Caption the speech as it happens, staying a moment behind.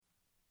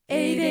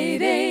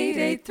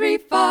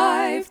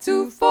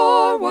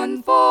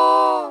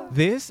888-835-2414.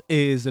 This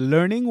is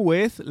Learning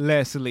with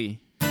Leslie.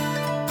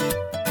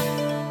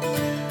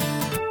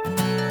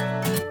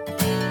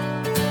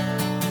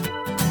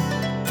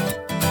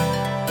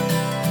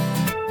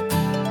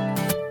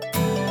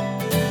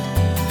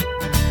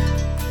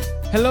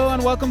 Hello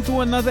and welcome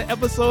to another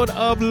episode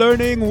of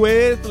Learning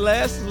with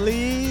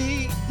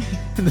Leslie,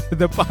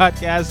 the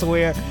podcast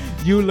where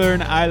you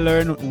learn, I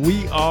learn,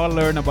 we all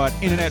learn about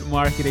internet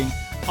marketing,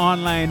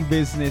 online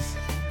business,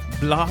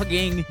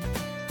 blogging,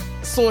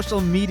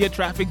 social media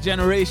traffic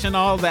generation,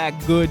 all that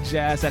good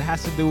jazz that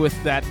has to do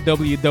with that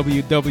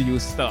www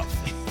stuff,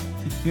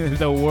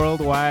 the World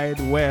Wide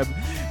Web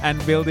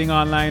and building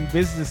online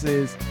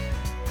businesses.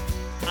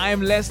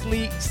 I'm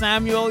Leslie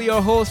Samuel, your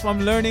host from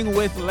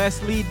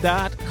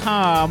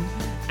learningwithleslie.com,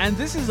 and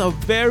this is a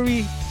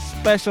very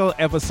special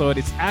episode.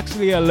 It's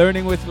actually a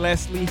Learning with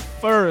Leslie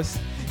first.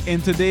 In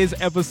today's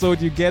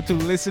episode, you get to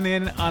listen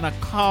in on a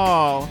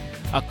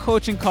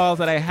coaching call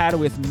that I had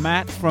with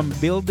Matt from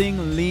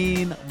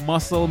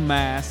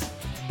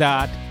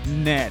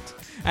buildingleanmusclemass.net.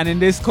 And in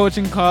this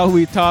coaching call,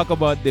 we talk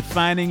about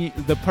defining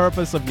the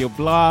purpose of your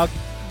blog,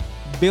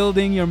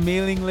 building your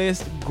mailing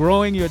list,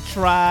 growing your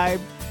tribe,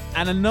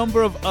 and a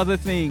number of other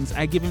things.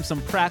 I give him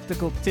some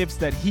practical tips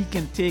that he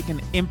can take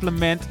and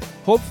implement.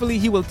 Hopefully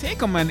he will take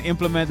them and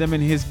implement them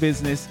in his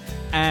business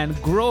and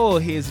grow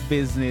his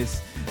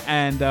business.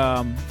 And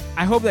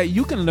I hope that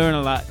you can learn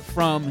a lot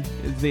from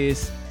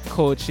this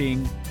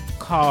coaching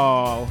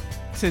call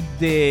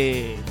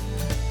today.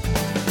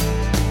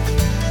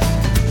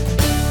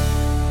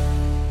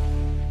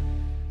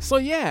 So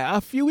yeah,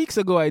 a few weeks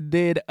ago I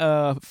did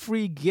a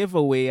free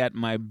giveaway at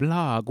my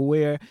blog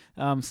where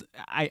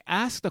I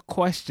asked a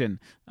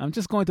question. I'm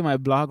just going to my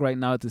blog right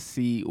now to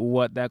see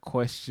what that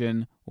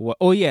question was.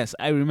 Oh yes,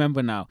 I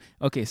remember now.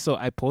 Okay, so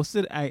I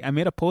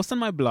made a post on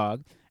my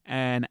blog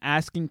and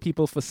asking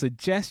people for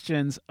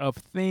suggestions of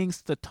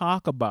things to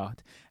talk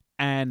about.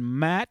 And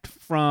Matt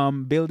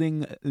from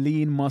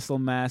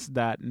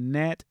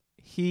buildingleanmusclemass.net,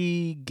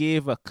 he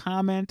gave a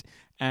comment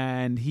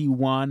and he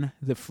won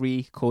the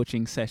free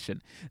coaching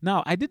session.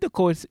 Now, I did the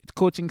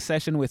coaching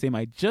session with him.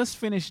 I just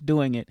finished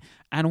doing it.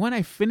 And when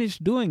I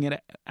finished doing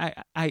it,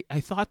 I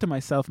thought to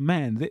myself,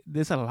 man,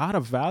 there's a lot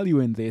of value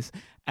in this.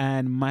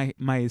 And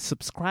my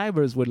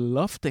subscribers would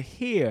love to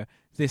hear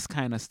this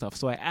kind of stuff.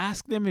 So I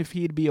asked him if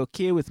he'd be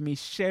okay with me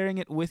sharing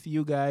it with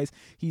you guys.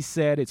 He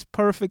said it's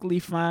perfectly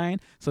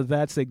fine. So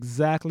that's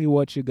exactly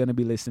what you're going to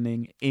be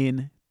listening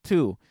in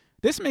to.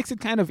 This makes it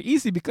kind of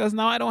easy because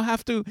now I don't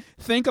have to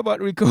think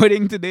about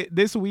recording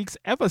this week's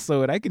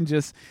episode. I can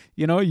just,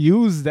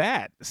 use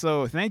that.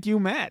 So thank you,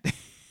 Matt.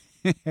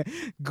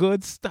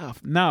 Good stuff.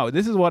 Now,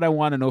 this is what I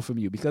want to know from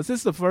you because this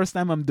is the first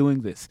time I'm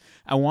doing this.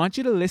 I want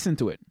you to listen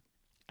to it.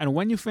 And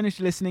when you finish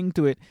listening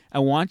to it, I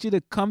want you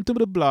to come to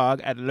the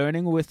blog at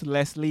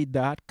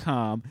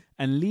learningwithleslie.com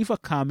and leave a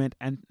comment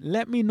and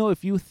let me know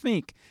if you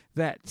think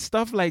that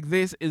stuff like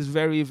this is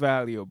very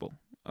valuable.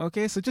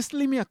 Okay, so just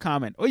leave me a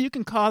comment or you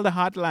can call the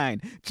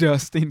hotline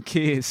just in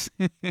case.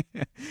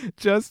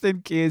 Just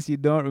in case you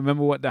don't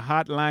remember what the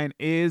hotline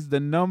is, the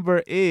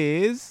number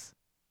is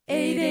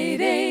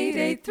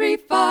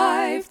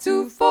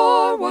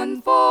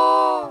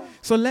 888-835-2414.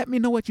 So let me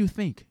know what you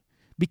think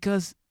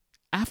because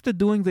after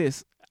doing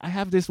this, I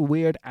have this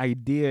weird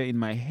idea in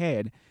my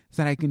head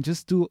that I can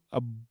just do a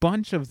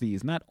bunch of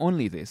these, not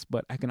only this,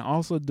 but I can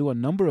also do a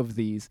number of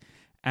these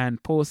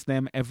and post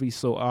them every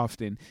so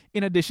often,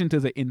 in addition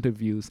to the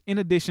interviews, in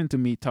addition to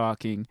me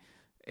talking.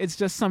 It's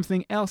just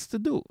something else to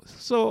do.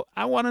 So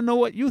I want to know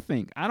what you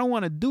think. I don't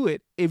want to do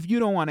it if you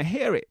don't want to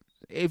hear it.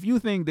 If you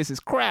think this is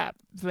crap,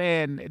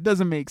 then it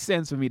doesn't make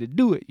sense for me to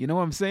do it. You know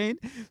what I'm saying?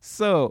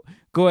 So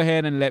go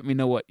ahead and let me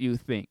know what you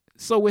think.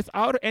 So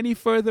without any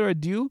further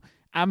ado,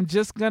 I'm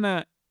just going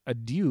to...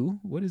 Adieu?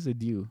 What is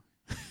adieu?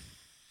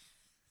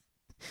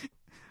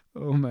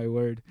 Oh, my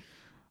word.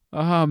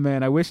 Oh,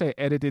 man, I wish I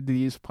edited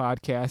these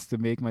podcasts to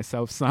make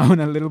myself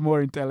sound a little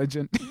more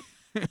intelligent.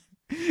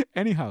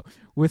 Anyhow,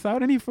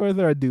 without any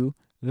further ado,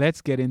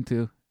 let's get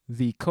into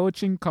the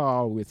coaching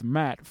call with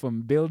Matt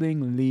from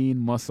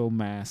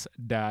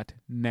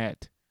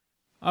buildingleanmusclemass.net.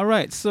 All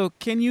right, so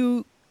can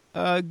you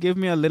give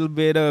me a little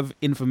bit of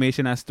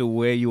information as to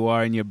where you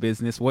are in your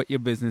business, what your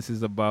business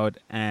is about,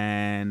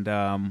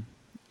 and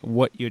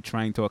what you're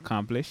trying to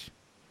accomplish?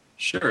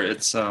 Sure.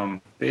 It's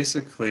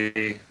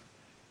basically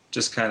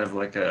just kind of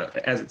like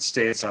as it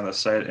states on the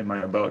site in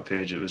my About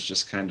page, it was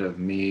just kind of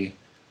me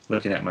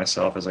looking at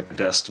myself as like a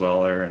desk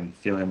dweller and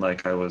feeling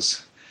like I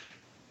was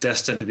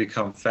destined to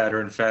become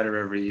fatter and fatter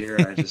every year.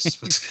 And I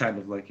just was kind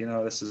of like,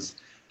 I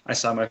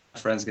saw my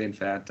friends getting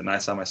fat and I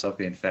saw myself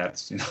getting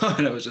fat, and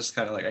it was just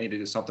kind of like, I need to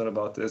do something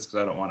about this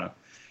because I don't want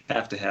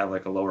to have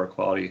like a lower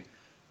quality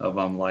of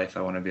life.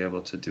 I want to be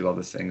able to do all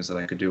the things that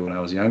I could do when I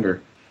was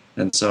younger.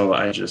 And so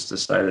I just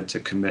decided to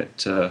commit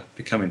to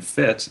becoming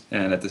fit,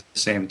 and at the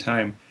same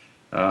time,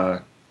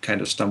 kind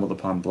of stumbled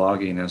upon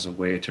blogging as a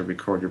way to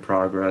record your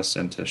progress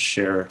and to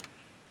share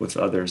with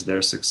others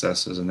their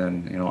successes, and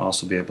then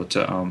also be able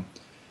to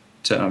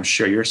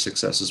share your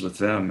successes with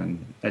them.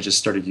 And I just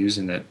started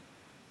using it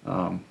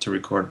to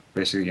record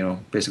basically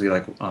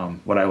like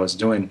what I was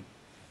doing.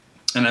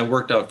 And I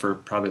worked out for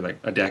probably like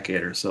a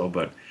decade or so,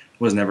 but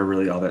was never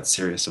really all that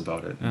serious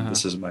about it.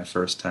 This is my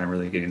first time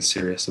really getting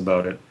serious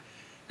about it.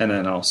 And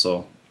then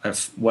also,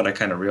 what I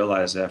kind of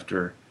realized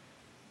after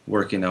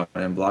working out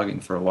and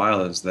blogging for a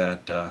while is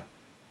that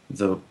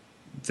the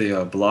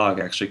blog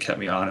actually kept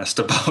me honest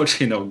about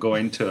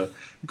going to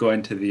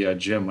the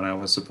gym when I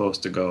was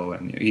supposed to go,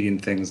 and eating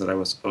things that I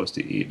was supposed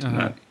to eat. And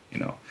that,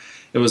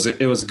 it was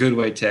a good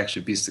way to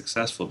actually be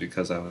successful,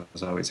 because I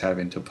was always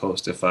having to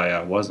post if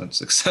I wasn't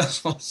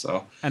successful.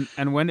 So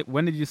and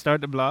when did you start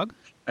the blog?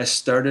 I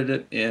started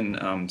it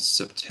in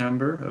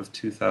September of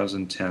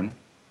 2010.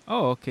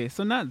 Oh, okay.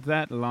 So not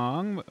that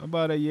long,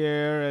 about a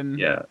year. And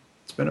yeah,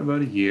 it's been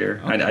about a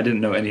year. Okay. I didn't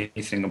know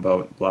anything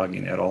about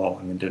blogging at all.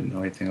 I mean, didn't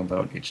know anything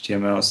about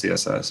HTML,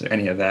 CSS, or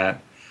any of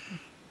that.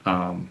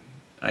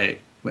 I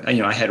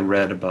had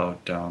read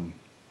about the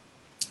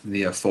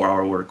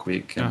 4-Hour Work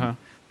Week and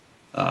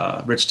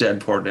Rich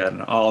Dad Poor Dad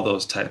and all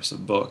those types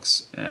of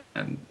books,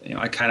 and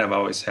I kind of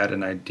always had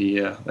an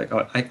idea, like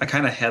I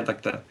kind of had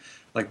like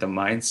the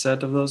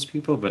mindset of those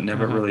people, but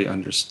never really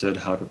understood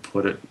how to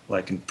put it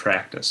like in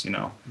practice,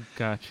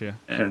 Gotcha.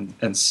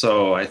 And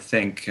so I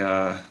think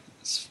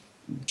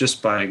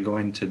just by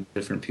going to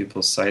different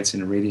people's sites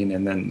and reading,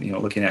 and then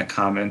looking at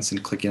comments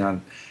and clicking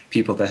on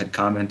people that had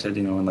commented,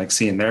 and like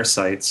seeing their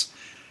sites.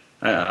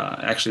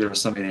 Actually, there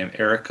was somebody named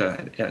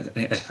Erica.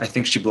 I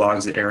think she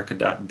blogs at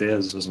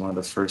erica.biz, was one of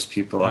the first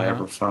people I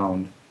ever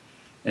found.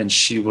 And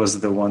she was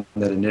the one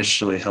that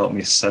initially helped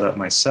me set up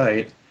my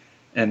site.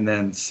 And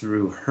then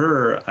through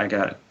her, I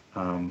got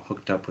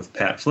hooked up with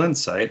Pat Flynn's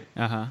site.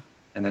 And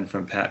then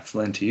from Pat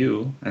Flynn to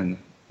you. And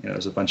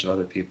there's a bunch of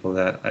other people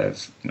that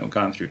I've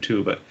gone through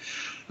too. But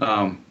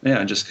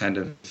I just kind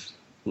of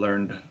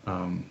learned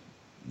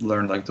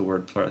like the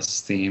WordPress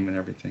theme and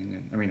everything.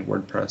 And I mean,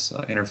 WordPress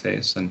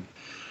interface. And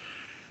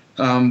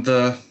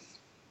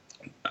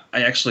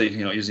I actually,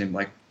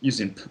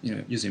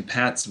 using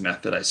Pat's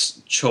method, I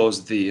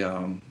chose the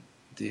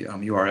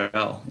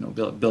URL,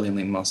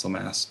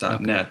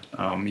 billionleanmusclemass.net,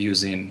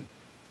 using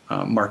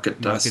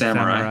Market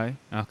Samurai.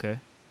 Okay.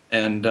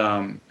 And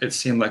it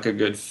seemed like a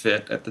good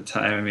fit at the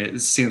time. I mean,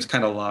 it seems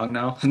kind of long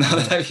now. Now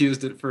that I've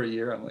used it for a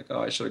year, I'm like,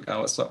 oh, I should have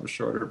gone with something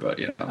shorter. But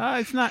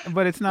it's not.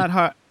 But it's not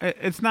hard.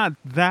 It's not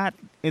that.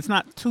 It's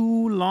not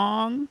too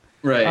long.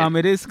 Right.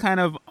 It is kind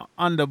of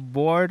on the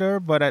border,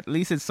 but at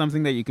least it's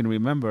something that you can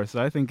remember.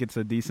 So I think it's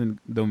a decent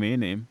domain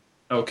name.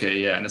 Okay,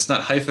 yeah, and it's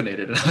not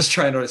hyphenated, and I was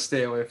trying to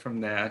stay away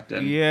from that.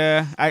 And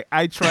yeah,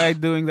 I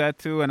tried doing that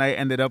too, and I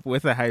ended up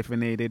with a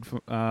hyphenated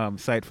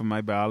site for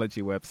my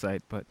biology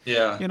website. But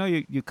yeah,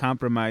 you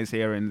compromise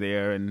here and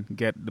there and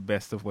get the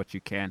best of what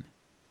you can.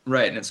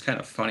 Right, and it's kind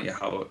of funny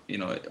how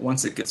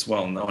once it gets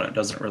well known, it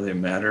doesn't really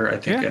matter. I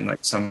think in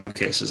like some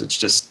cases, it's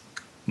just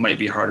might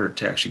be harder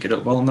to actually get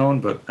it well known,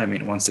 but I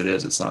mean, once it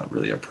is, it's not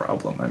really a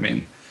problem. I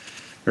mean,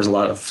 there's a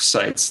lot of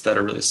sites that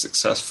are really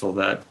successful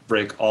that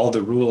break all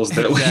the rules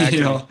that we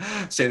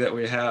say that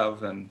we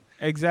have. And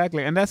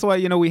exactly, and that's why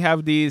we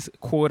have these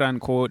quote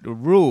unquote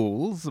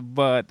rules,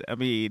 but I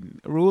mean,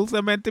 rules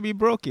are meant to be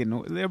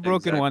broken. They're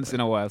broken once in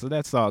a while, so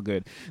that's all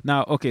good.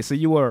 Now, okay, so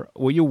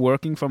were you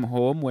working from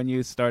home when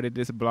you started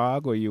this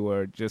blog, or you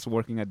were just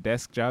working a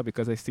desk job?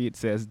 Because I see it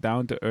says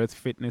down to earth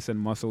fitness and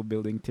muscle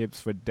building tips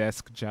for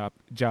desk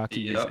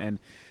jockeys and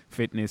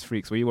fitness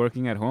freaks. Were you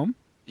working at home?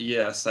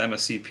 Yes, I'm a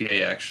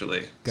CPA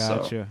actually.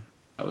 Gotcha. So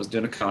I was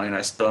doing accounting.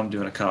 I still am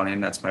doing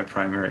accounting. That's my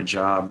primary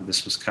job.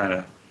 This was kind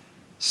of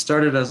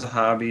started as a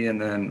hobby,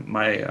 and then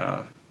my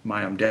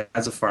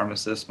dad's a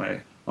pharmacist. My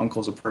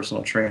uncle's a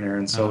personal trainer,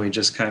 and so I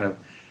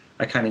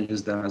kind of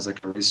used them as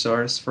like a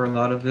resource for a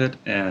lot of it.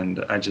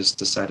 And I just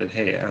decided,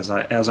 hey, as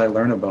I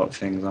learn about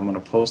things, I'm going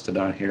to post it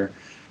on here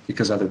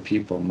because other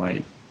people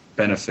might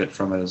benefit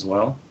from it as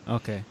well.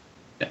 Okay.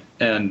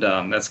 And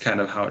that's kind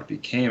of how it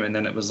became. And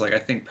then it was like, I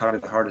think probably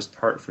the hardest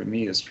part for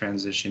me is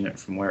transitioning it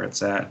from where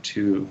it's at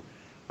to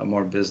a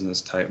more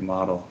business type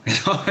model.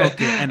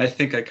 Okay, and I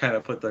think I kind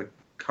of put the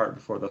cart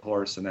before the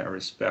horse in that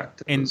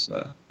respect.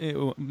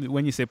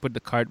 When you say put the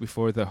cart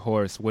before the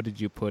horse, what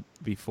did you put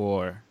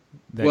before?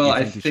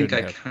 I think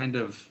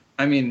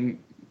I mean,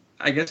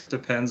 I guess it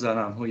depends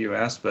on who you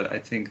ask, but I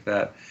think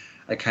that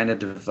I kind of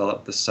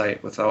developed the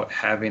site without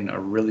having a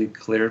really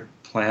clear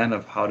plan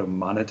of how to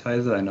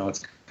monetize it. I know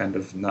it's kind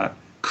of not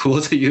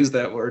cool to use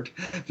that word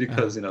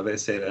because they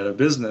say that a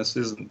business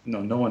isn't.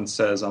 No one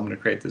says I'm going to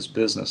create this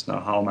business. Now,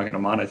 how am I going to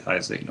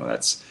monetize it?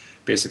 That's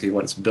basically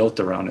what it's built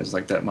around. Is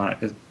like that.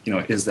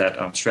 Is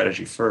that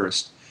strategy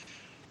first?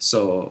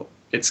 So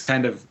it's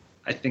kind of.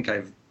 I think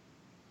I've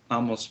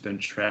almost been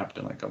trapped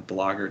in like a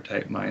blogger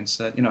type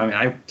mindset.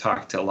 I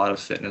talk to a lot of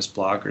fitness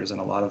bloggers, and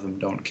a lot of them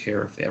don't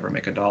care if they ever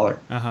make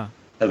 $1.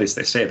 At least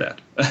they say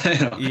that.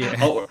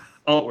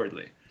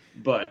 Outwardly.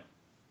 But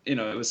it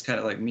was kind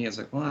of like me. I was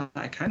like, well,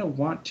 I kind of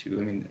want to.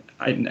 I mean,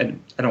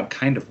 I don't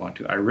kind of want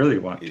to. I really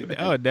want to.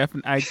 Oh,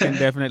 definitely. I can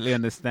definitely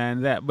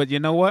understand that. But you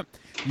know what?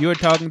 You're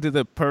talking to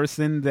the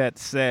person that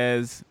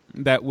says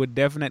that would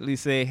definitely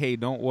say, hey,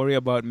 don't worry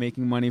about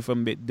making money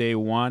from day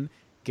one.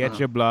 Get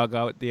your blog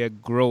out there,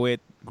 grow it,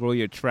 grow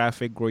your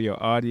traffic, grow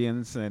your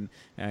audience, and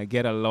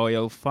get a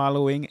loyal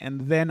following.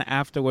 And then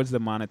afterwards, the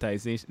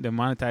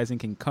monetizing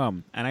can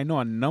come. And I know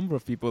a number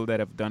of people that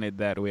have done it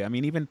that way. I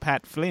mean, even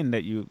Pat Flynn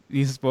that you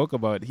spoke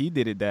about, he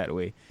did it that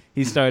way.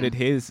 He started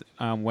his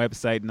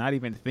website not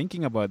even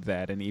thinking about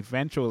that, and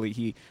eventually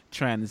he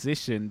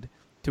transitioned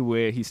to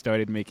where he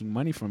started making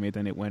money from it,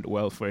 and it went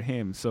well for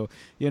him. So,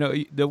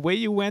 the way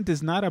you went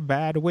is not a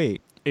bad way.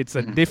 It's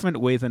a different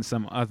way than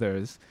some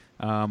others,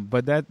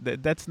 but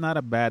that's not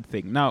a bad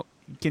thing. Now,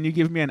 can you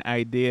give me an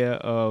idea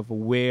of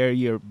where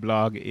your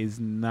blog is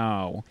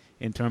now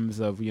in terms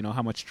of,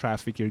 how much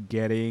traffic you're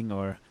getting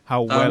or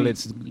how well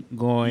it's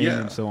going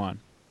and so on?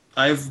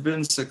 I've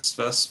been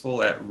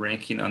successful at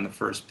ranking on the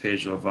first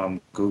page of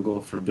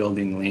Google for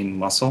building lean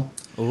muscle.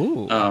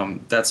 Ooh.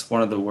 That's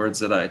one of the words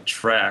that I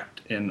tracked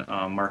in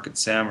Market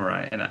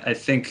Samurai. And I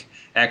think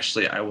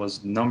actually I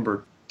was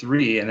number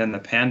 3, and then the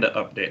Panda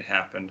update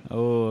happened.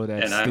 Oh,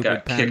 that's and I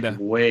got Panda.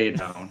 kicked way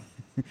down.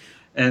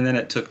 And then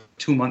it took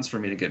 2 months for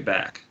me to get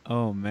back.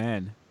 Oh,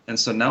 man. And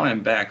so now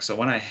I'm back. So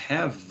when I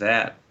have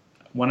that,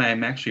 when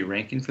I'm actually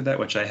ranking for that,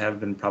 which I have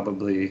been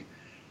probably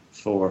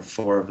for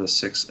 4 of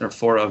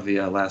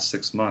the last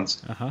 6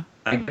 months,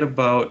 I get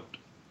about,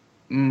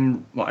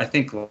 I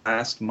think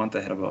last month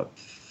I had about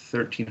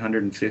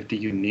 1,350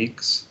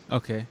 uniques.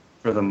 Okay.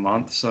 For the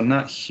month. So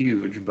not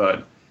huge,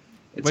 but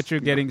but you're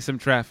getting some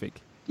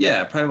traffic.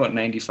 Yeah, probably about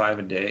 95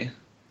 a day.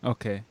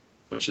 Okay.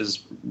 Which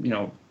is,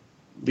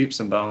 leaps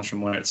and bounds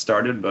from when it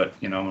started, but,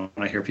 when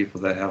I hear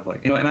people that have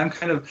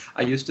and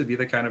I used to be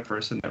the kind of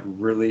person that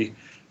really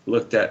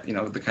looked at,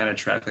 the kind of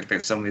traffic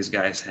that some of these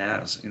guys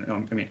have,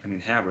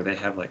 where they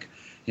have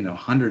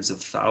hundreds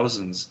of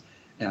thousands,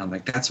 and I'm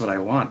like, that's what I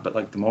want.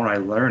 But the more I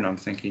learn, I'm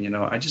thinking,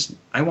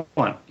 I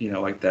want,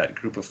 that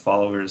group of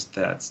followers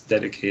that's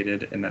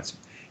dedicated and that's,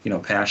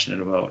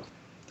 passionate about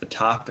the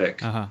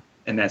topic,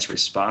 and that's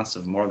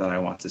responsive more than I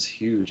want this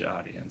huge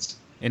audience.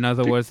 In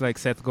other words, like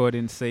Seth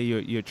Godin say,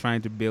 you're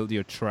trying to build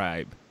your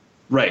tribe.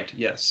 Right.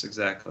 Yes,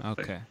 exactly.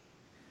 Okay.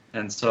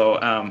 And so,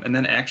 and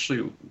then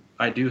actually,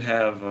 I do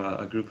have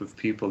a group of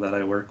people that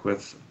I work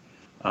with.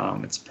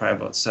 It's probably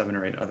about 7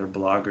 or 8 other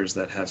bloggers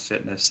that have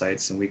fitness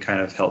sites, and we kind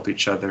of help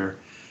each other,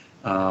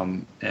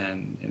 and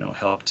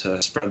help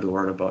to spread the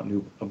word about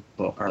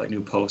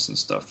new posts and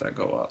stuff that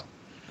go up.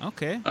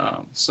 Okay.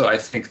 So I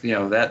think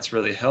that's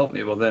really helped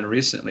me. Well, then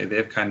recently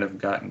they've kind of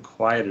gotten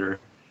quieter.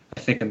 I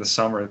think in the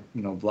summer,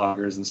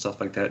 bloggers and stuff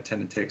like that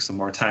tend to take some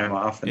more time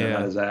off and they're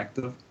not as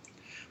active.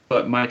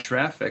 But my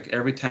traffic,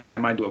 every time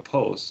I do a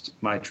post,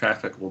 my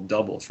traffic will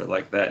double for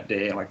that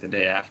day and the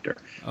day after,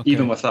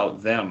 even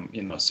without them,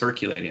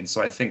 circulating.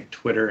 So I think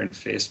Twitter and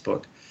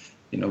Facebook,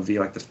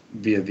 via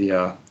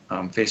the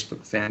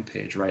Facebook fan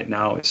page right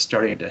now is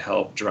starting to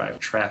help drive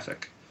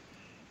traffic.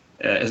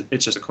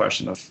 It's just a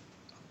question of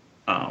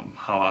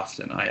how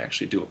often I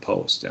actually do a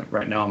post. And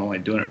right now I'm only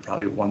doing it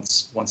probably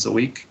once a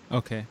week.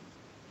 Okay.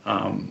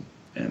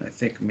 And I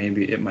think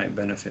maybe it might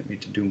benefit me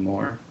to do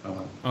more.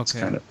 It's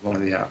kind of one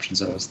of the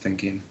options I was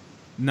thinking.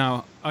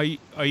 Now, are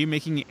you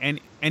making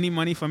any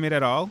money from it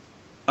at all?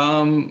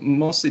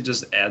 Mostly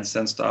just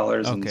AdSense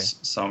dollars and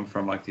some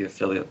from the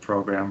affiliate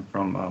program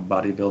from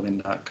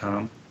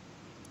bodybuilding.com.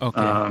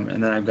 Okay.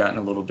 And then I've gotten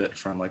a little bit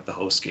from the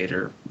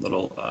HostGator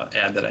little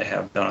ad that I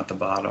have down at the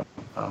bottom.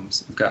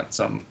 So I've got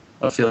some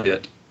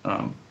affiliate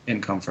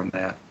income from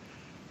that,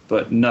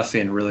 but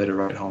nothing really to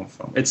write home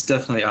from. It's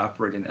definitely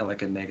operating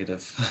at a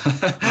negative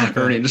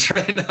earnings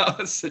right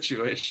now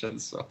situation.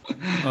 So.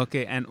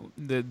 Okay, and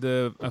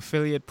the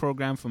affiliate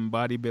program from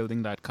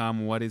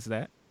bodybuilding.com, what is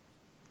that?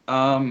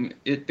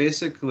 It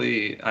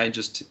basically,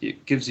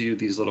 it gives you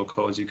these little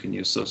codes you can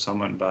use. So if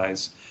someone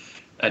buys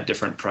at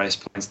different price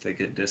points, they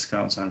get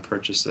discounts on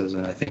purchases,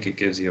 and I think it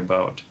gives you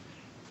about,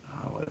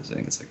 I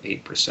think it's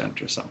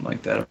 8% or something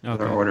like that of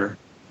their order.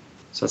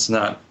 So it's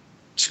not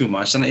too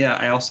much. And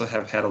I also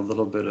have had a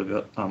little bit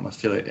of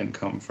affiliate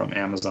income from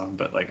Amazon,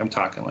 but I'm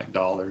talking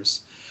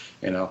dollars,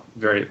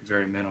 very,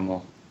 very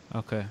minimal.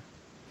 Okay.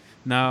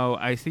 Now,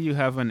 I see you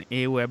have an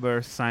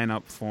Aweber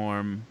sign-up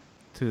form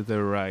to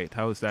the right.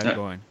 How's that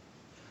going?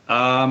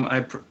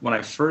 When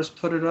I first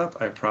put it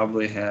up, I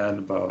probably had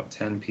about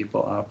 10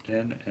 people opt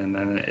in, and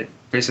then it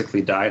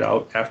basically died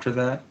out after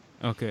that.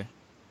 Okay.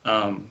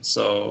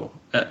 So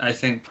I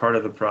think part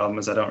of the problem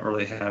is I don't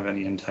really have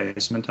any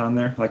enticement on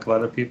there like a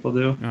lot of people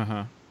do.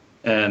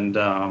 And,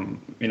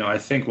 I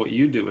think what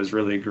you do is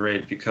really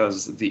great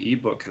because the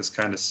ebook has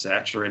kind of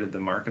saturated the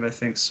market. I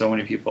think so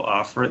many people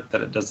offer it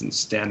that it doesn't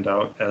stand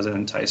out as an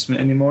enticement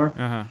anymore.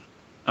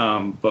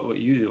 But what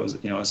you do is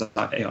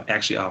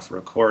actually offer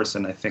a course,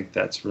 and I think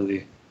that's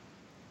really,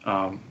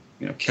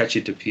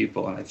 catchy to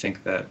people. And I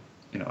think that,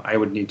 I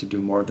would need to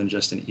do more than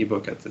just an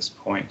ebook at this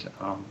point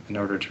in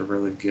order to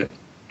really get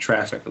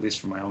traffic, at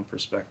least from my own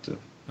perspective.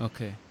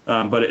 Okay.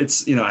 But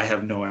it's, I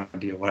have no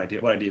idea what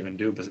I'd even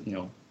do, but,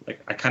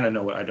 I kind of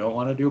know what I don't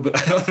want to do,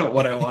 but I don't know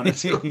what I want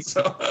to do.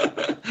 So.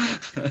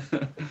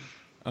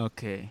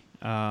 Okay.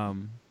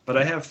 But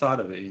I have thought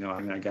of it, I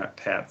mean, I got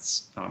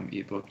Pat's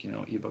ebook,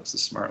 eBooks the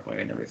Smart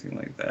Way and everything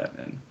like that.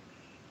 And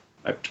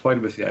I've toyed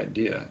with the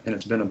idea, and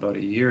it's been about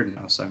a year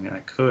now. So, I mean,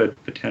 I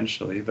could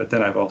potentially, but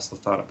then I've also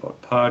thought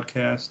about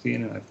podcasting,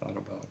 and I've thought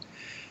about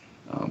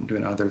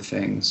doing other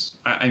things.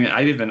 I mean,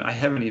 I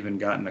haven't even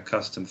gotten a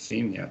custom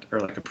theme yet, or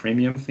like a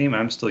premium theme.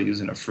 I'm still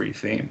using a free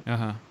theme.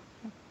 Uh-huh.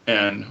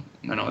 And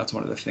I know that's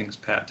one of the things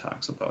Pat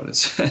talks about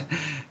is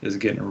is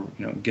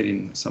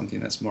getting something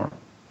that's more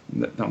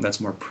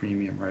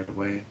premium right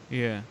away.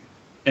 Yeah.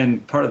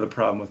 And part of the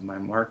problem with my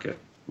market,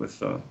 with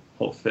the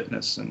whole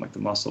fitness and like the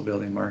muscle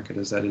building market,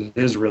 is that it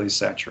is really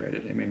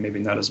saturated. I mean, maybe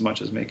not as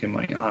much as making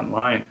money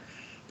online,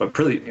 but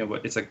pretty,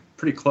 it's like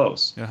pretty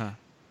close. Uh-huh.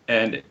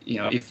 And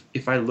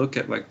if I look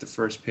at like the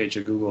first page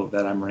of Google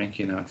that I'm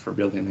ranking on for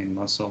building lean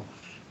muscle,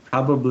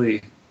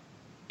 probably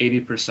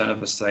 80% of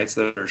the sites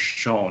that are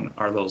shown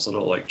are those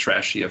little like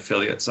trashy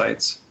affiliate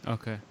sites.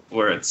 Okay.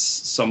 Where it's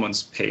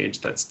someone's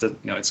page that's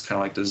it's kind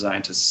of like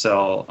designed to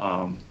sell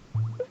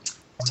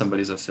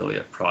somebody's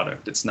affiliate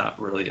product. It's not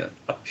really a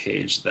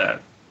page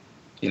that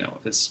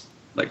is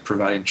like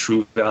providing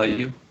true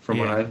value from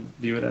what I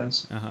view it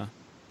as. Uh-huh.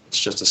 It's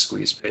just a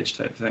squeeze page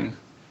type thing.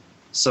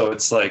 So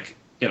it's like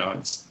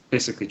it's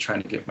basically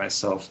trying to get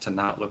myself to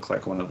not look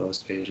like one of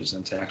those pages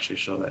and to actually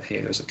show that,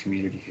 hey, there's a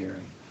community here.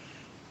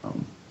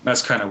 And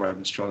that's kind of what I've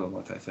been struggling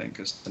with, I think,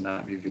 is to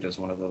not be viewed as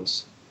one of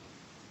those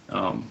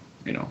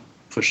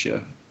push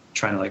you,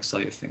 trying to like sell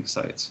you things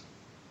sites.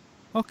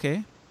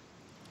 Okay.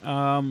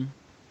 Let's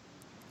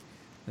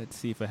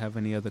see if I have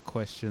any other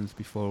questions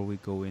before we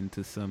go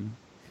into some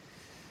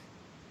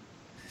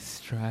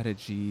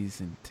strategies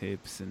and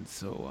tips and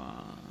so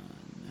on.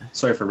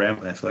 Sorry for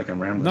rambling. I feel like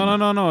I'm rambling.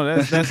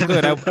 No. That's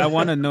good. I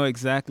want to know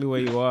exactly where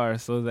you are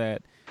so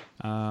that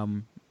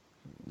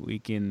we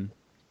can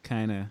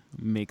kind of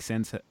make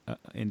sense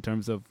in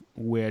terms of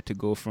where to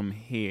go from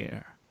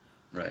here.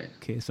 Right.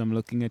 Okay, so I'm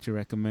looking at your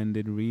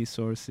recommended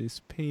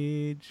resources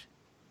page.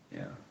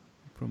 Yeah.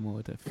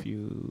 Promote a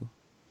few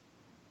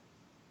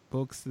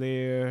books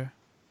there.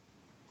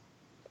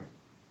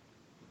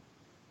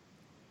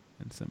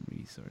 And some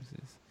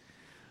resources.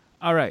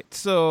 All right,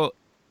 so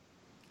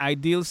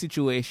ideal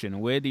situation.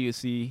 Where do you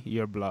see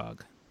your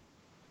blog?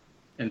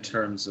 In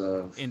terms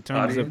of in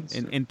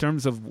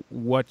terms of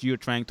what you're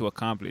trying to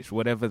accomplish,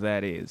 whatever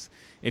that is.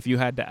 If you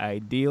had the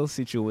ideal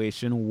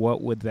situation,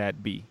 what would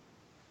that be?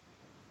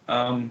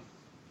 I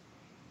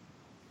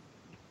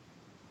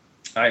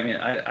mean,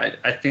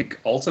 I think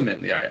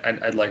ultimately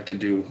I'd like to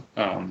do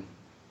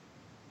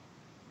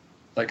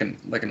like an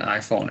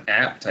iPhone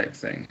app type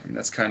thing. I mean,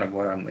 that's kind of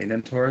what I'm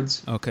leaning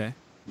towards. Okay.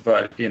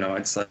 But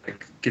it's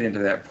like getting to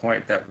that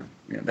point that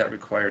that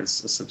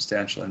requires a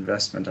substantial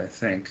investment, I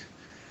think.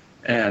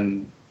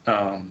 And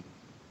I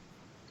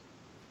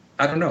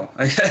don't know.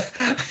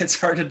 It's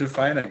hard to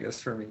define, I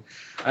guess, for me.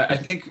 I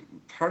think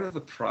part of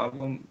the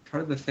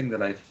thing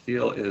that I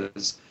feel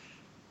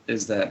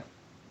is that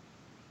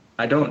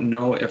I don't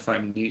know if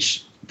I'm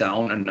niche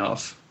down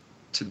enough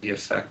to be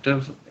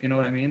effective. You know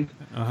what I mean?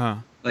 Uh-huh.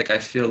 Like I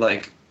feel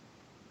like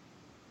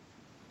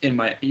in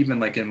my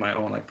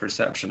own like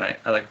perception, I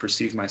like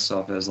perceive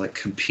myself as like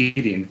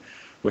competing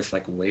with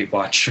like Weight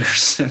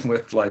Watchers and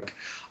with like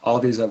all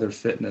these other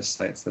fitness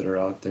sites that are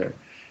out there.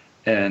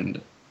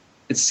 And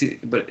it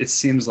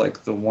seems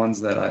like the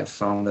ones that I've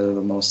found that are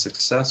the most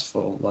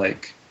successful,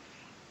 like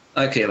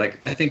I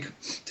think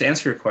to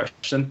answer your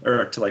question,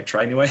 or to like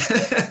try anyway,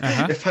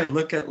 if I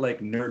look at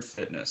like Nerd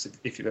Fitness,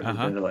 if you've ever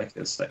been to like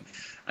this site,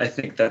 I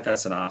think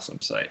that's an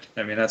awesome site.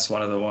 I mean, that's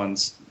one of the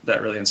ones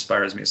that really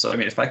inspires me. So I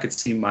mean, if I could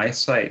see my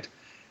site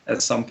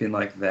as something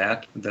like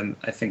that, then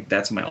I think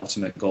that's my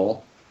ultimate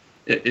goal.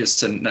 It is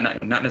to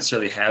not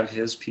necessarily have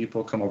his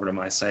people come over to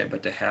my site,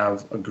 but to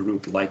have a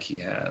group like he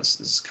has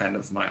is kind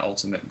of my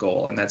ultimate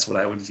goal. And that's what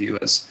I would view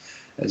as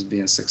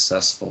being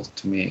successful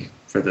to me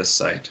for this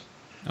site.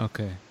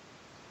 Okay.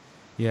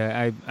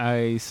 Yeah,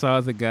 I saw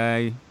the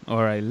guy,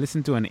 or I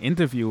listened to an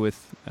interview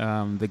with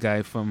the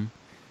guy from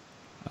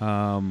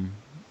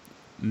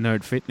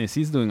Nerd Fitness.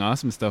 He's doing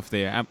awesome stuff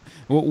there.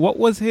 What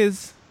was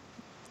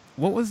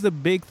the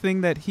big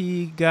thing that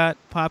he got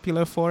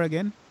popular for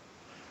again?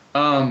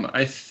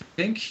 I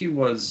think he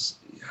was.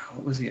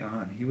 What was he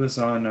on? He was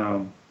on.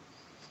 I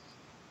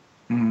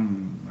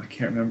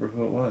can't remember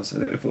who it was.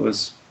 If it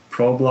was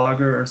Pro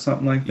Blogger or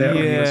something like that.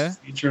 Yeah. Or he was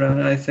featured on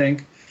it, I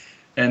think.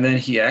 And then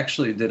he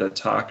actually did a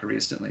talk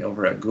recently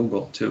over at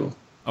Google too.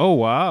 Oh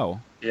wow!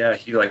 Yeah,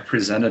 he like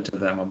presented to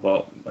them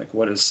about like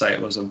what his site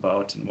was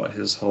about and what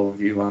his whole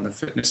view on the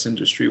fitness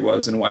industry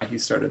was and why he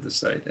started the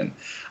site. And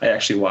I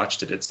actually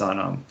watched it. It's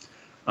on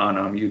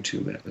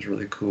YouTube, and it was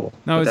really cool.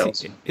 Now,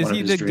 is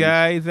he the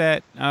guy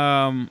that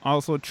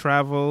also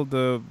traveled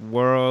the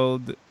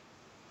world?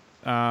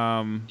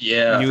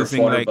 Yeah, using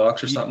for $400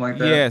 like, or something like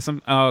that.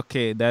 Yeah,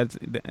 okay. That's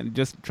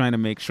just trying to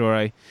make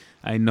sure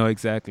I know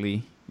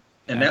exactly.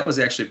 And that was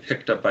actually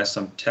picked up by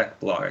some tech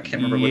blog. I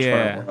can't remember which one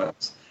it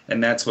was.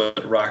 And that's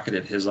what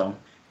rocketed his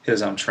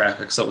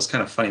traffic. So it was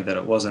kind of funny that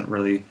it wasn't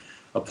really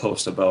a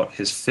post about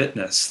his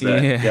fitness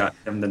that Yeah.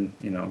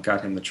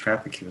 got him the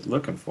traffic he was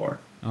looking for.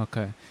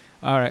 Okay.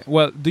 All right.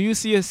 Well, do you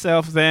see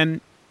yourself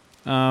then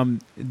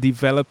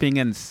developing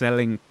and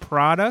selling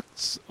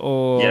products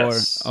or?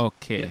 Yes.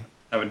 Okay. Yeah,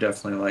 I would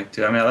definitely like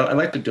to. I mean, I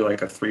like to do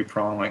like a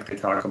 3-prong like they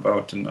talk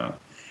about in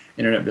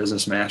Internet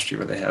Business Mastery,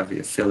 where they have the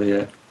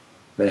affiliate,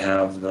 they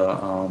have the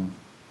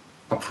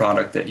a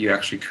product that you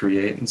actually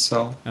create and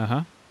sell,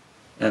 Uh-huh.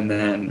 and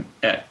then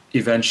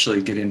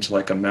eventually get into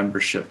like a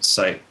membership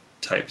site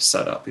type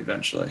setup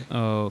eventually.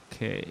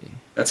 Okay.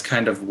 That's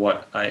kind of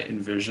what I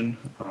envision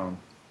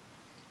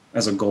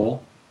as a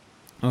goal.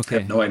 I Okay.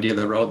 have no idea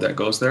the road that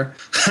goes there.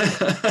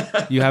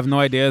 You have no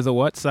idea as a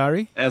what?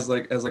 Sorry? as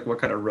like what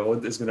kind of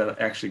road is going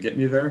to actually get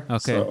me there. Okay.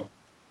 So,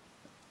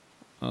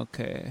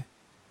 Okay.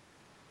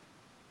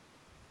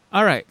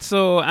 All right.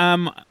 So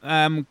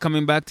I'm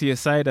coming back to your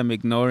site. I'm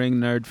ignoring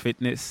Nerd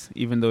Fitness,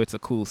 even though it's a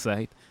cool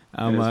site.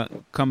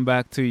 Come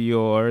back to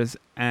yours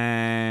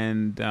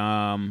and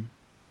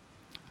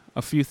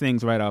a few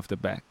things right off the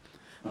bat.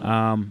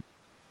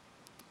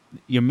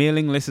 Your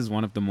mailing list is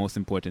one of the most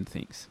important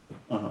things.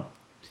 uh-huh.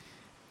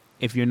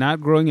 If you're not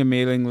growing a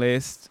mailing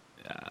list,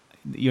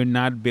 you're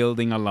not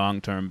building a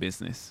long-term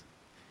business.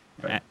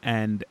 Right.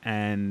 And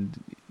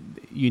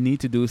you need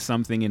to do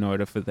something in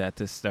order for that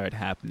to start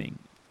happening.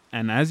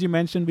 And as you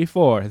mentioned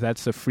before,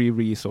 that's a free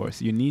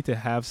resource. You need to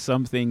have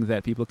something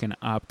that people can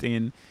opt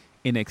in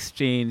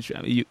exchange.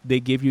 They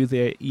give you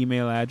their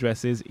email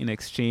addresses in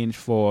exchange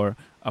for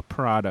a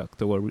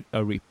product or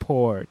a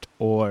report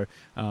or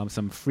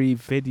some free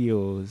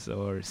videos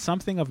or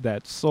something of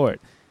that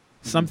sort.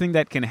 Something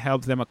that can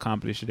help them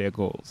accomplish their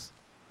goals.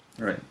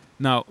 Right.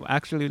 Now,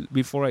 actually,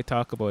 before I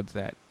talk about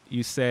that,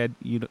 you said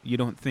you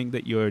don't think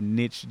that you're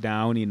niched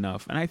down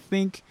enough, and I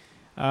think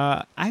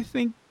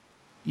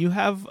you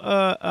have.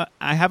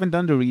 I haven't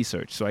done the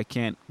research, so I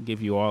can't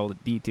give you all the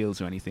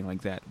details or anything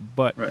like that.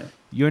 But Right.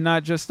 you're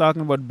not just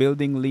talking about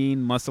building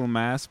lean muscle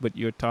mass, but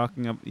you're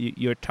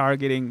you're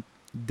targeting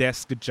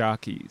desk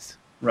jockeys.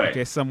 Right.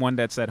 Okay, someone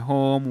that's at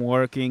home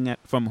working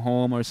from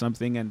home or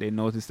something, and they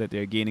notice that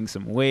they're gaining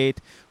some weight,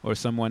 or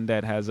someone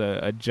that has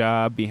a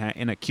job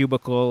in a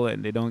cubicle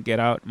and they don't get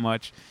out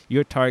much.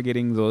 You're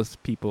targeting those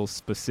people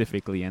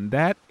specifically, and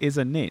that is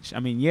a niche. I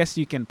mean, yes,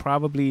 you can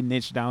probably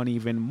niche down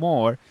even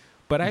more,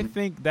 but I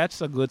think that's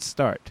a good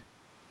start.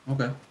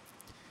 Okay.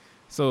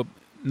 So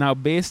now,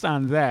 based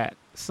on that,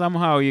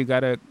 somehow you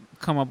gotta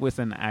come up with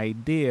an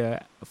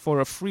idea for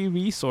a free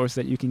resource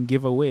that you can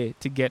give away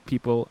to get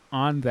people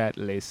on that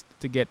list,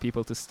 to get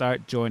people to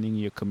start joining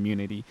your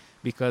community,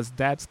 because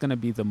that's going to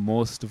be the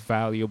most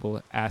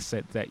valuable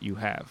asset that you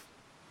have.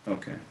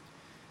 Okay.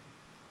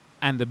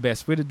 And the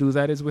best way to do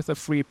that is with a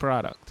free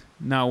product.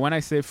 Now, when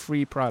I say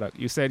free product,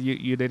 you said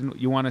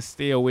you want to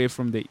stay away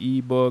from the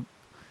ebook.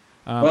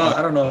 Well,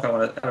 I don't know if I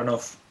want to.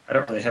 I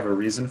don't really have a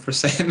reason for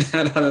saying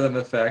that, other than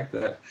the fact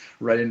that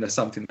writing to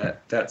something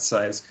that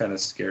size kind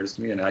of scares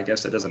me, and I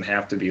guess it doesn't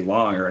have to be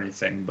long or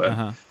anything, but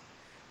Uh-huh.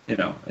 I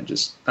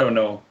don't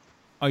know.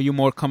 Are you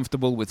more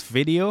comfortable with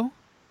video?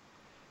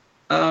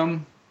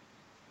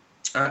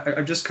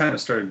 I've just kind of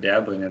started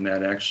dabbling in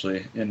that,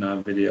 actually, in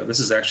video. This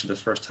is actually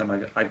the first time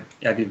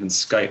I've even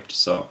Skyped,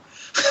 so.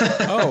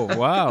 Oh,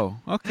 wow.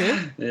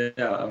 Okay.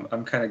 Yeah,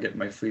 I'm kind of getting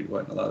my feet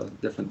wet in a lot of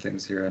different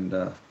things here, and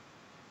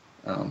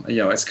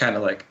it's kind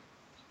of like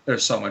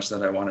there's so much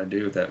that I want to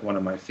do that one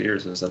of my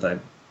fears is that I,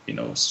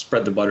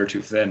 spread the butter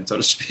too thin, so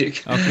to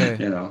speak.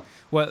 Okay.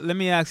 Well, let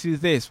me ask you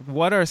this.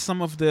 What is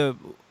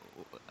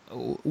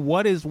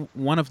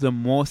one of the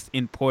most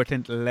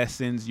important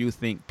lessons you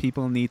think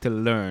people need to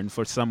learn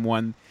for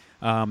someone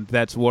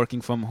that's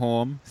working from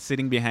home,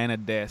 sitting behind a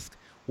desk?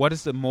 What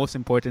is the most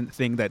important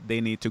thing that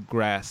they need to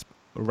grasp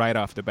right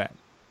off the bat?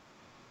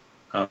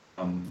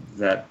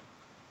 That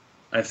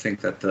I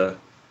think that the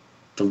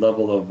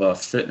level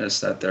of fitness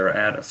that they're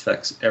at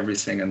affects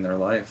everything in their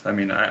life. I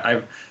mean,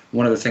 I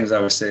one of the things I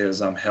would say is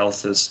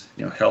health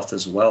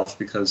is wealth,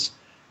 because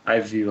I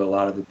view a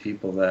lot of the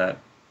people that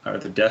are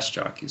the desk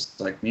jockeys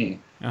like me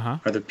Uh-huh.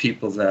 are the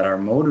people that are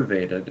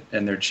motivated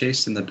and they're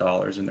chasing the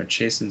dollars and they're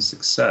chasing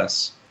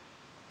success,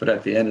 but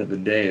at the end of the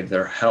day,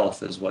 their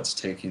health is what's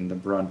taking the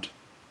brunt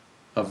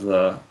of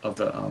the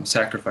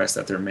sacrifice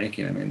that they're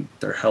making. I mean,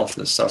 their health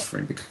is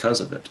suffering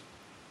because of it.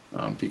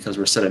 Because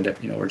we're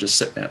just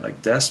sitting at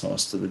like desks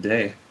most of the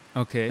day.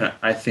 Okay. And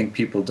I think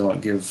people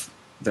don't give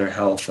their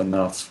health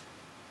enough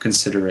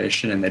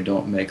consideration, and they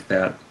don't make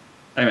that.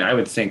 I mean, I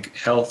would think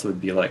health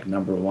would be like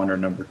number 1 or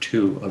number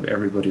 2 of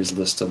everybody's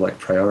list of like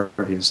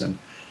priorities, and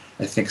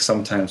I think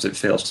sometimes it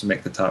fails to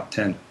make the top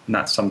 10.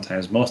 Not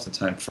sometimes, most of the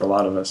time. For a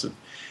lot of us,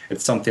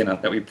 it's something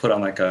that we put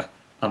on like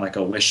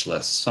a wish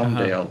list.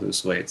 Someday I'll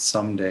lose weight.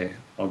 Someday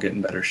I'll get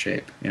in better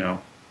shape.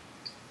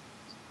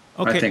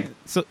 Okay, I think,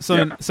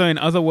 so in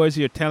other words,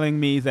 you're telling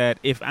me that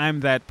if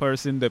I'm that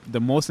person, the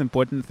most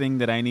important thing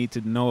that I need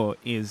to know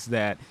is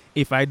that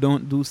if I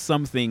don't do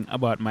something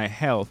about my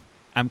health,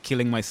 I'm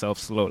killing myself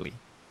slowly.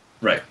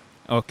 Right.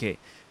 Okay,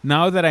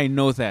 now that I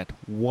know that,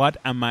 what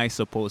am I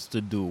supposed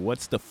to do?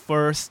 What's the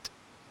first,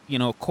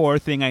 core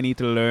thing I need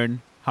to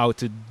learn how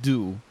to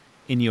do,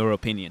 in your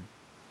opinion?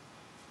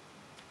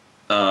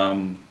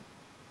 To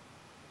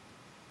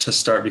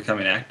start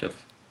becoming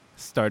active.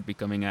 Start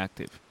becoming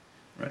active.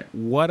 Right.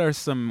 What are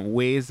some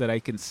ways that I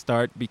can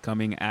start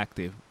becoming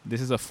active?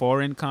 This is a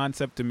foreign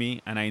concept to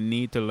me, and I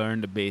need to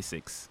learn the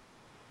basics.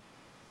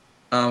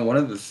 One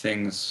of the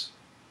things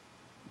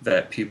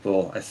that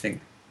people, I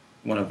think,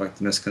 one of like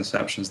the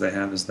misconceptions they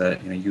have is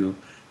that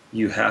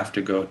you have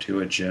to go to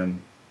a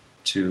gym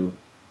to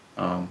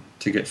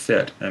get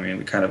fit. I mean,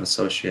 we kind of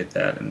associate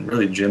that, and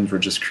really gyms were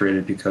just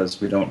created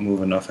because we don't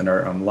move enough in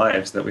our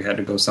lives that we had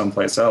to go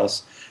someplace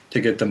else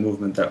to get the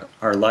movement that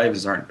our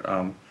lives aren't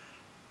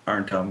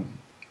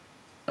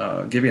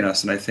giving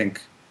us. And I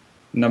think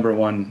number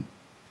one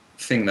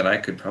thing that I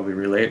could probably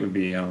relate would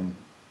be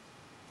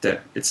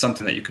that it's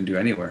something that you can do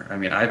anywhere. I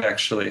mean, I'm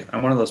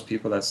one of those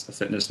people that's a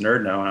fitness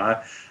nerd now,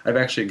 and I've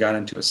actually gone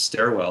into a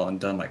stairwell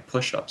and done like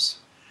push-ups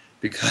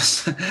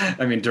because,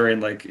 I mean, during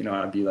like,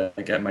 I'd be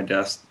like at my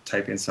desk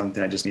typing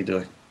something, I just need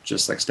to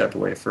just like step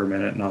away for a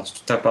minute and I'll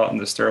step out in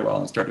the stairwell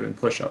and start doing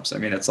push-ups. I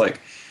mean, it's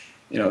like,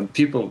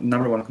 people,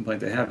 number one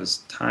complaint they have is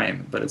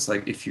time, but it's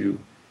like if you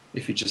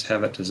just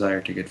have that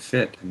desire to get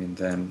fit, I mean,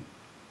 then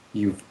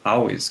you've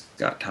always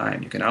got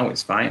time. You can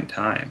always find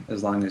time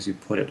as long as you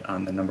put it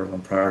on the number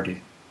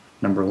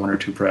one or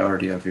two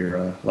priority of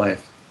your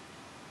life.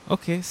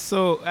 Okay,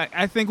 so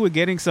I think we're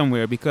getting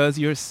somewhere because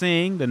you're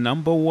saying the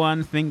number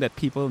one thing that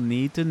people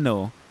need to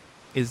know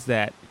is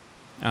that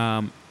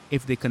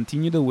if they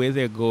continue the way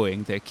they're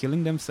going, they're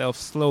killing themselves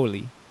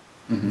slowly.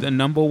 Mm-hmm. The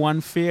number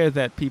one fear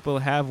that people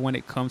have when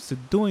it comes to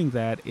doing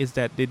that is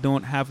that they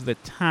don't have the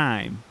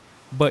time.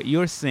 But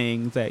you're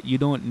saying that you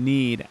don't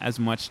need as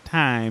much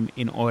time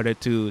in order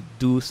to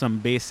do some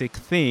basic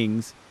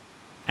things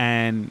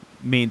and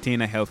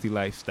maintain a healthy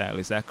lifestyle.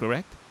 Is that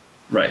correct?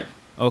 Right.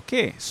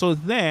 Okay, so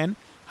then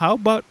how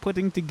about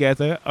putting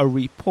together a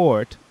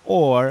report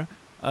or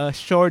a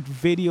short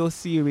video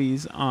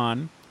series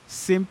on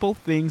simple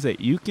things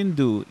that you can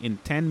do in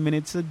 10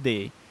 minutes a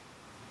day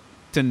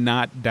to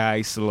not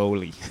die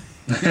slowly?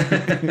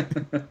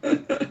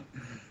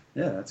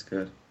 Yeah, that's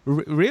good.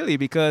 Really,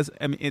 because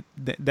I mean,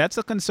 that's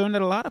a concern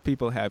that a lot of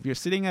people have. You're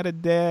sitting at a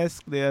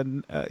desk,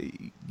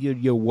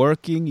 you're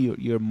working,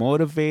 you're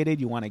motivated,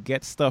 you want to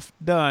get stuff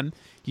done.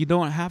 You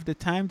don't have the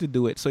time to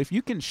do it. So if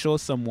you can show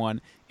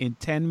someone in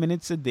 10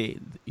 minutes a day,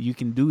 you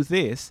can do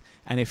this,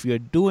 and if you're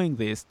doing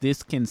this,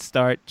 this can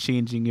start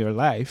changing your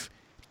life,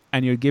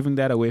 and you're giving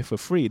that away for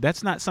free.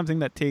 That's not something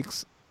that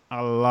takes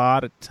a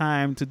lot of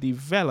time to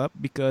develop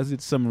because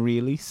it's some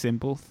really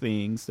simple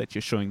things that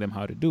you're showing them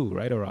how to do,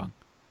 right or wrong?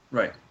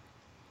 Right.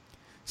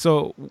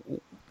 So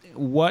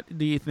what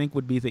do you think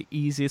would be the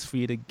easiest for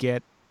you to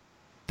get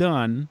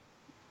done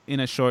in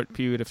a short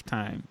period of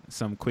time?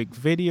 Some quick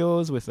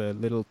videos with a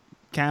little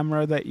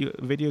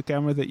video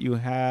camera that you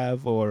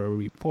have, or a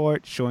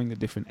report showing the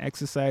different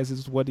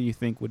exercises? What do you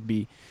think would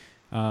be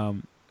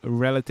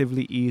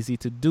relatively easy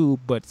to do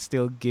but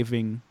still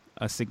giving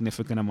a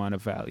significant amount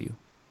of value?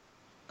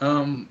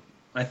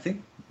 I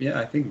think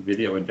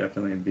video would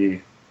definitely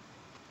be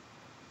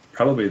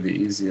probably the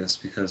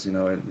easiest because,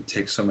 it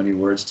takes so many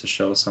words to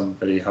show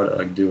somebody how to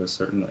like do a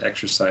certain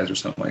exercise or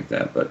something like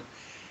that. But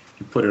if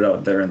you put it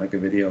out there in like a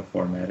video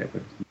format, it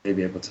would they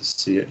be able to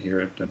see it,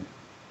 hear it, and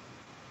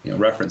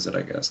reference it,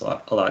 I guess,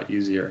 a lot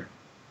easier.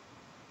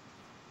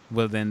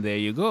 Well, then there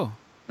you go.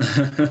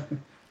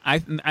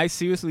 I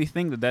seriously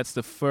think that that's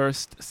the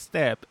first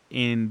step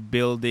in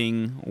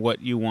building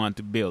what you want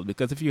to build.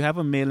 Because if you have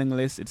a mailing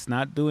list, it's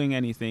not doing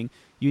anything.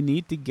 You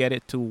need to get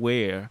it to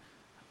where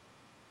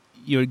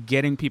you're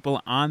getting people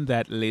on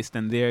that list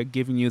and they're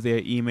giving you their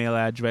email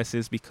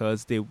addresses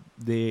because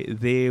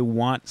they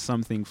want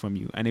something from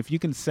you. And if you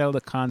can sell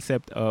the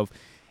concept of,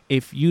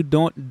 if you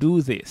don't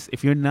do this,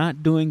 if you're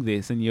not doing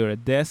this and you're a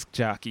desk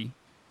jockey,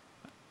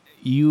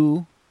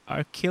 you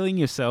are killing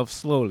yourself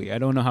slowly. I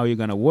don't know how you're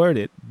going to word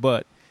it,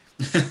 but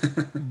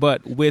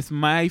but with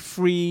my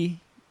free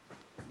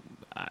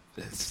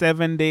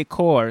 7-day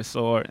course,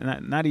 or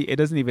not, it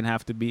doesn't even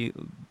have to be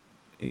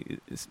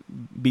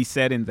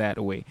said in that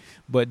way,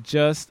 but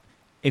just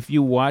if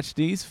you watch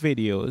these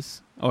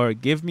videos or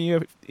give me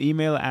your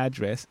email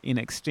address in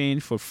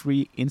exchange for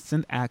free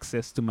instant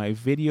access to my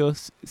video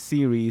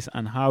series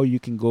on how you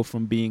can go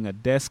from being a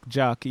desk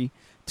jockey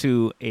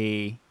to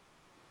a ...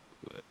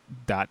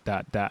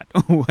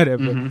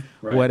 whatever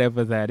right.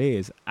 whatever that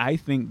is, I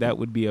think that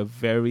would be a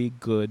very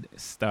good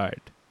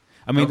start.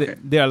 I mean, okay.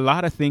 There are a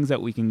lot of things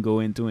that we can go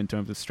into in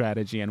terms of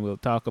strategy, and we'll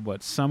talk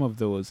about some of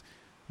those,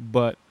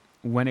 but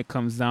when it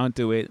comes down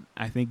to it,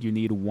 I think you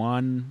need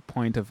one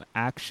point of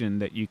action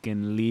that you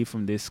can leave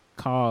from this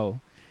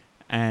call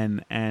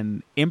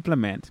and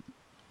implement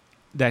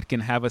that can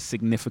have a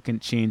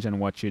significant change on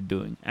what you're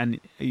doing. And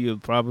you'll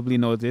probably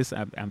know this.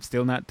 I'm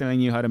still not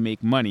telling you how to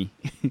make money.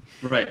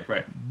 Right.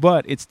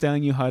 But it's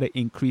telling you how to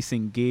increase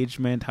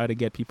engagement, how to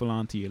get people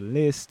onto your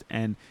list.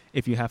 And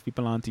if you have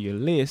people onto your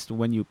list,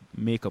 when you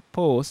make a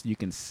post, you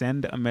can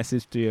send a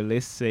message to your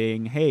list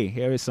saying, hey,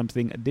 here is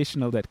something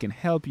additional that can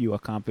help you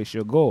accomplish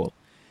your goal.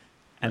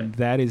 And Right.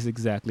 that is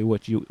exactly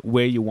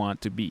where you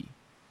want to be.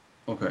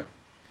 Okay.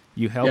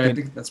 You help Yeah, I in,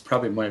 think that's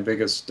probably my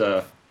biggest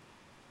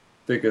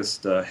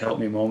help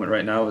me moment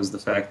right now is the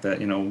fact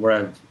that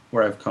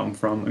where I've come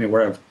from. I mean,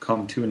 where I've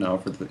come to now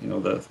for the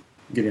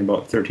getting about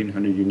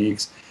 1,300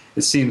 uniques.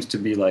 It seems to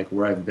be like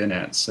where I've been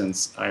at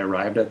since I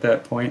arrived at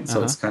that point.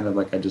 So it's kind of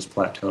like I just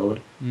plateaued.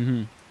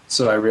 Mm-hmm.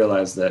 So I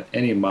realized that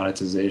any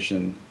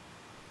monetization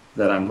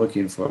that I'm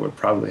looking for would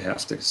probably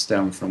have to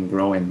stem from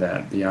growing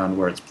that beyond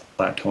where it's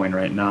plateauing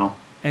right now.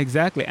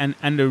 Exactly.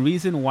 And the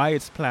reason why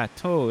it's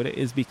plateaued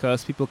is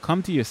because people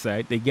come to your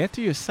site, they get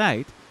to your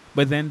site,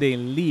 but then they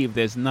leave.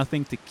 There's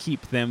nothing to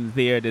keep them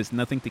there. There's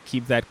nothing to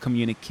keep that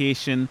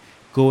communication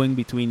going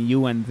between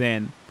you and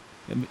them.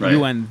 Right.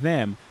 You and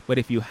them. But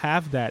if you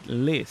have that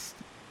list,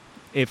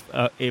 if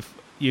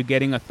you're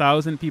getting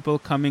 1,000 people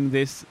coming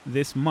this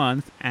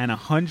month and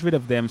 100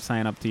 of them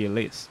sign up to your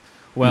list,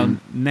 well,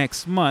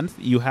 next month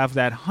you have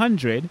that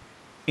 100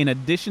 in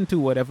addition to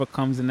whatever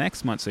comes the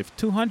next month. So if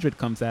 200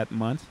 comes that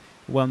month,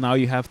 well, now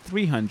you have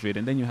 300,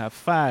 and then you have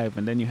 5,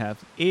 and then you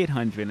have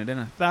 800, and then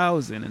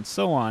 1,000, and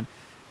so on.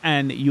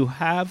 And you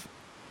have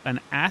an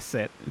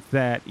asset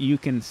that you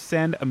can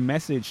send a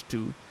message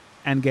to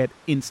and get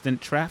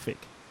instant traffic.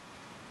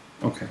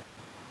 Okay.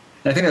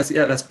 I think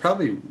that's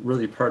probably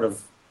really part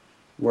of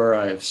where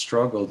I've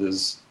struggled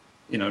is,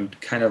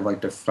 kind of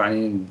like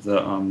defining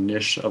the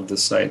niche of the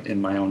site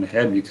in my own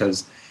head,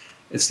 because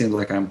it seems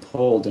like I'm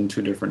pulled in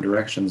two different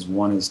directions.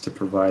 One is to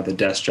provide the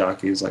desk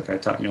jockeys, like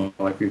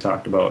like we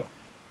talked about,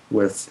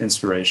 with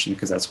inspiration,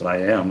 because that's what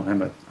I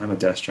am. I'm a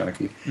desk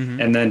jockey,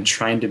 and then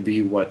trying to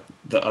be what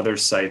the other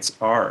sites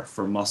are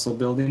for muscle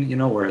building.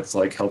 Where it's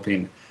like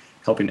helping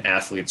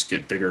athletes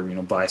get bigger,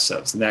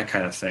 biceps and that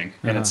kind of thing.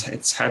 And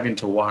it's having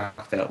to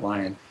walk that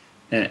line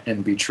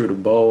and be true to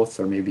both,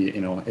 or maybe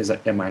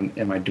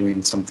am I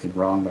doing something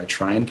wrong by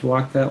trying to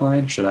walk that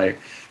line? Should I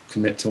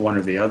commit to one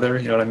or the other?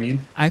 You know what I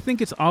mean? I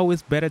think it's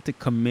always better to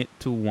commit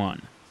to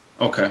one.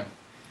 Okay.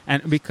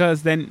 And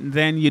because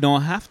then you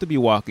don't have to be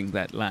walking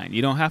that line.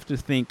 You don't have to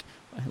think,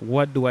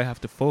 what do I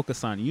have to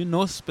focus on? You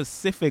know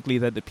specifically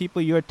that the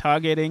people you're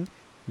targeting,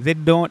 they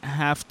don't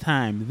have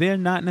time. They're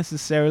not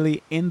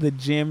necessarily in the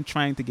gym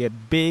trying to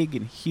get big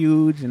and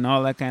huge and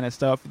all that kind of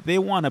stuff. They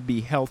want to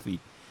be healthy.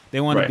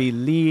 They want to be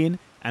lean,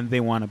 and they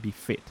want to be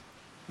fit.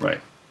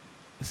 Right.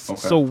 Okay.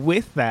 So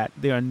with that,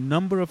 there are a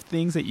number of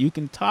things that you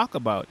can talk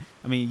about.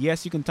 I mean,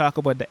 yes, you can talk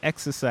about the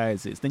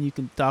exercises. Then you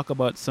can talk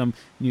about some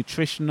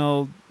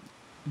nutritional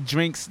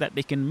drinks that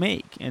they can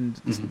make and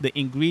the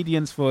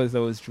ingredients for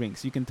those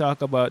drinks. You can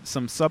talk about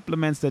some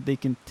supplements that they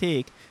can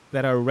take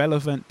that are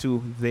relevant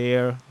to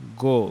their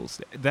goals.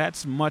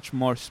 That's much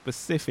more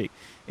specific.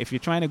 If you're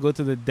trying to go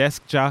to the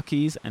desk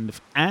jockeys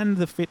and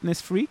the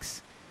fitness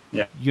freaks,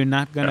 you're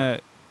not going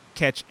to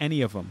catch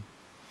any of them.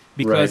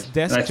 Because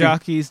desk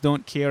jockeys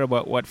don't care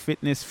about what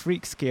fitness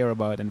freaks care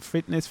about, and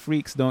fitness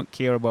freaks don't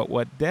care about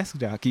what desk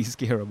jockeys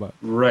care about.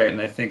 Right,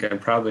 and I think I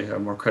probably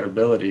have more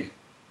credibility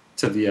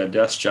to the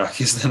desk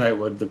jockeys than I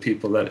would the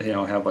people that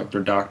have like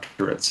their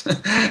doctorates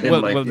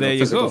in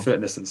physical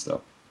fitness and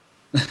stuff.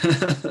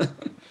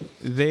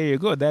 There you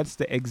go. That's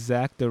the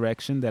exact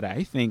direction that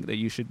I think that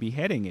you should be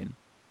heading in.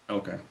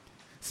 Okay.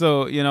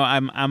 So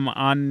I'm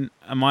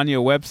on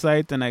your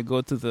website, and I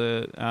go to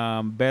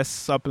the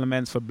best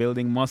supplements for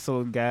building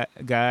muscle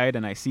guide,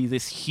 and I see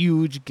this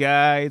huge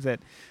guy that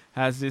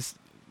has this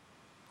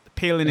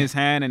pill in his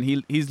hand, and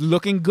he's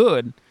looking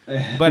good.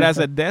 But as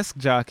a desk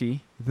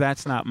jockey,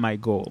 that's not my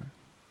goal.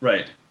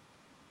 Right.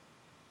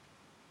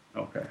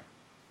 Okay.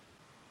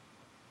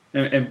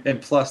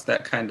 And plus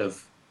that kind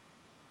of,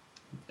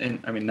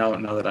 and I mean now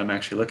that I'm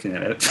actually looking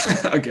at it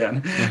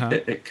again,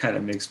 it kind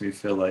of makes me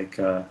feel like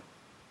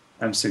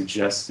I'm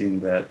suggesting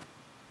that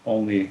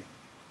only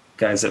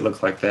guys that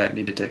look like that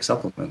need to take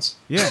supplements.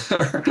 Yeah.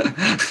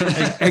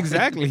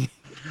 Exactly.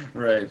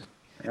 Right.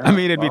 Yeah, I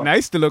mean, it'd be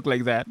nice to look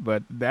like that,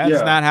 but that's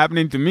not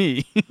happening to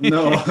me.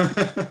 No.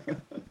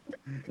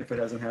 If it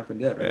hasn't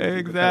happened yet, right?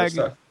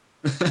 Exactly.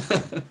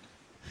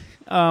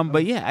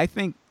 But yeah, I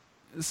think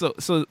so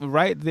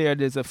right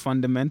there's a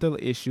fundamental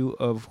issue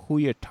of who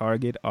your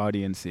target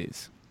audience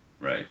is.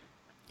 Right.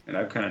 And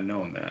I've kind of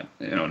known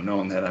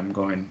that I'm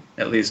going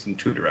at least in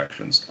two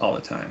directions all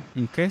the time.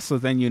 Okay, so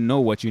then you know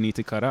what you need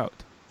to cut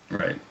out.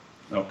 Right.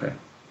 Okay.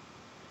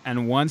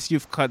 And once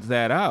you've cut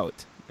that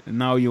out,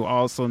 now you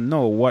also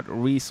know what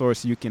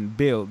resource you can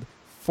build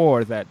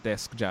for that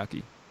desk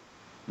jockey.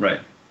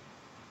 Right.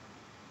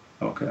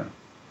 Okay.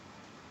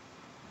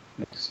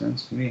 Makes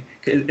sense to me.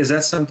 Is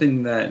that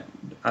something that,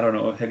 I don't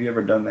know, have you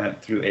ever done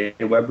that through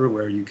Aweber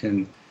where you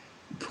can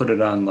put it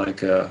on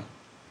like a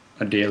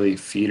daily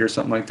feed or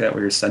something like that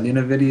where you're sending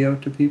a video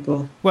to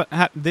people? Well,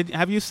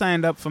 have you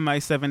signed up for my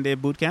 7-day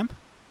bootcamp?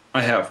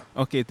 I have.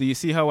 Okay, do you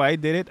see how I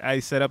did it? I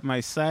set up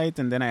my site,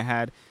 and then I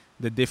had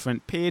the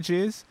different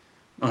pages.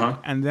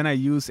 And then I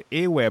use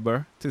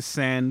Aweber to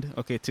send,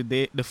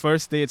 today, the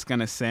first day it's going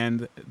to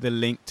send the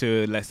link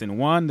to lesson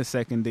 1. The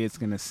second day it's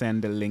going to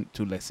send the link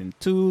to lesson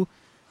 2,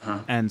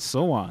 and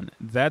so on.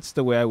 That's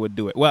the way I would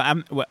do it.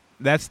 Well,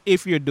 that's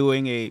if you're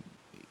doing a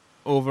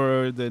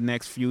over the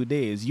next few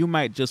days. You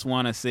might just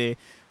want to say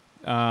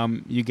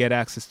you get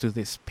access to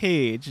this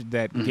page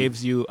that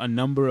gives you a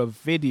number of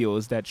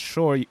videos that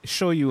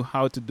show you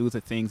how to do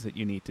the things that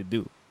you need to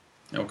do.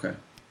 Okay.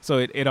 So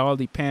it all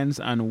depends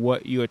on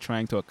what you are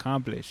trying to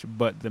accomplish.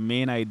 But the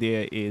main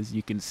idea is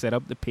you can set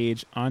up the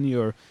page on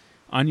your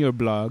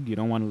blog. You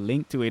don't want to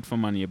link to it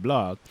from on your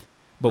blog.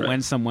 But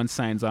when someone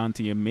signs on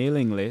to your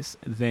mailing list,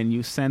 then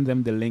you send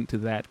them the link to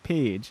that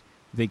page.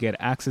 They get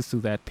access to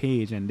that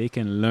page and they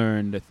can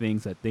learn the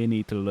things that they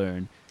need to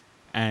learn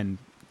and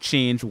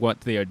change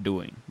what they are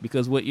doing.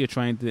 Because what you're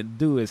trying to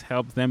do is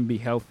help them be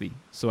healthy.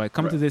 So I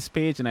come to this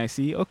page and I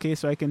see, okay,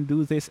 so I can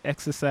do this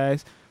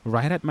exercise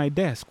right at my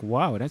desk.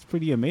 Wow, that's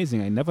pretty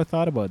amazing. I never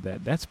thought about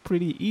that. That's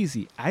pretty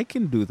easy. I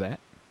can do that.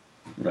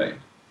 Right.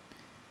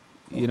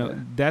 You know,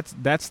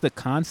 that's the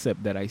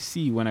concept that I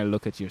see when I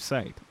look at your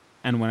site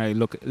and when I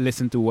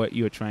listen to what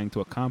you're trying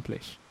to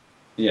accomplish.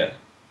 Yeah.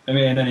 I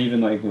mean, and then even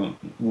like,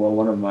 well,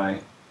 one of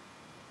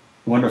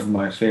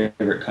my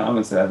favorite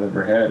comments that I've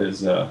ever had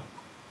is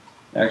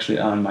actually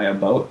on my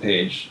About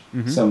page.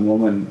 Some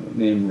woman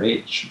named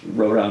Rach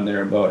wrote on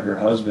there about her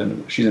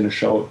husband. She's going to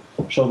show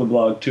the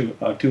blog to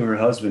her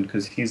husband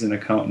because he's an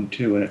accountant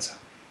too, and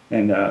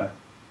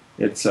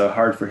it's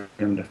hard for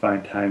him to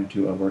find time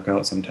to work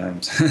out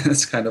sometimes.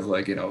 It's kind of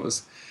like, it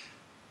was,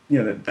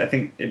 I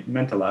think it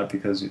meant a lot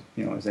because,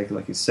 exactly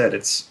like you said,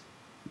 it's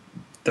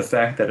the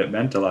fact that it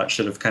meant a lot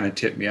should have kind of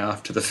tipped me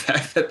off to the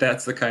fact that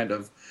that's the kind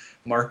of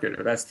market,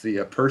 or that's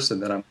the person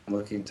that I'm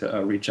looking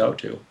to reach out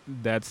to.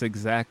 That's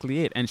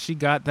exactly it. And she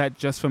got that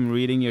just from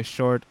reading your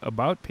short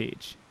About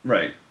page.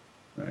 Right.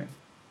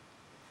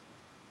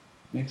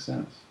 Makes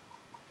sense.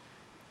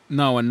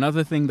 Now,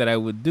 another thing that I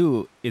would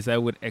do is I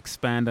would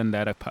expand on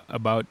that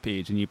About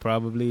page, and you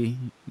probably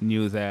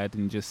knew that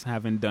and just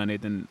haven't done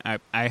it. And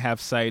I have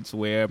sites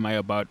where my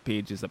About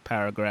page is a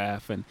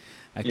paragraph, and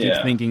I keep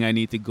thinking I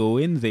need to go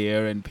in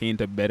there and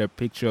paint a better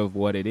picture of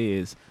what it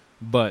is.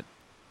 But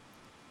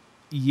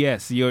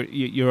yes,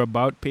 your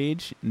About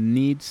page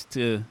needs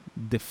to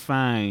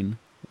define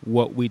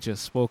what we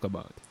just spoke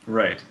about.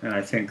 Right, and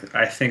I think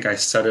I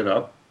set it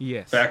up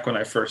back when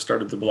I first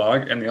started the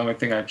blog, and the only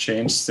thing I've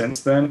changed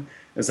since then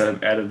is that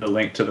I've added the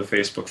link to the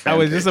Facebook fan page. I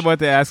was just about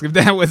to ask if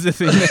that was the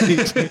thing that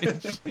you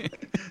changed.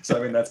 So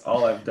I mean, that's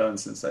all I've done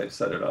since I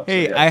set it up.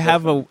 Hey, so, yeah, I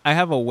have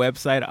a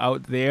website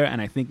out there,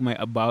 and I think my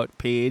About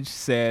page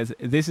says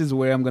this is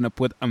where I'm going to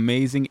put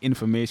amazing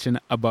information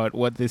about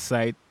what this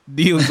site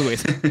deals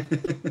with.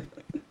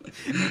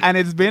 And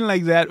it's been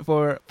like that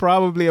for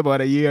probably about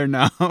a year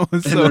now. So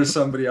and there's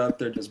somebody out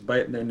there just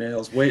biting their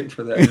nails, waiting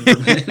for that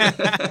information.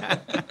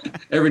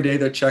 Every day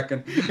they're checking.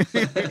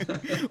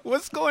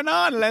 What's going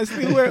on,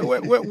 Leslie?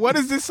 What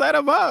is this site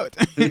about?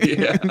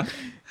 Yeah.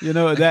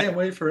 I can't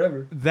wait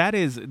forever. That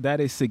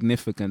is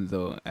significant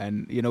though,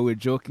 and we're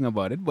joking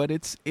about it, but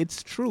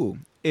it's true.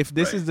 If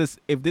this is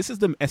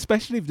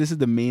especially if this is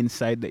the main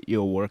site that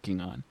you're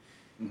working on,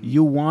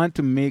 you want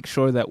to make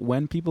sure that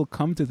when people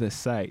come to the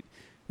site,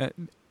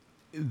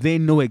 they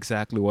know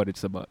exactly what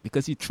it's about,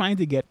 because you're trying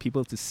to get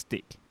people to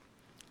stick.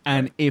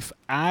 And if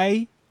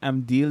I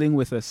am dealing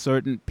with a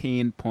certain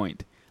pain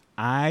point,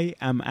 I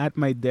am at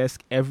my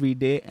desk every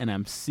day and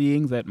I'm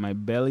seeing that my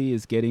belly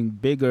is getting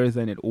bigger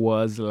than it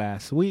was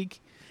last week,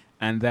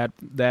 and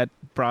that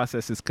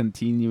process is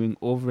continuing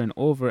over and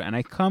over, and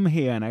I come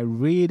here and I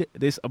read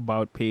this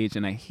About page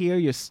and I hear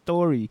your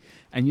story,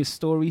 and your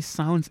story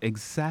sounds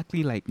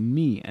exactly like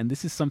me, and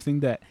this is something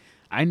that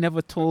I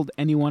never told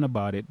anyone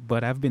about it,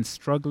 but I've been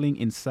struggling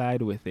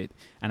inside with it.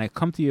 And I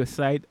come to your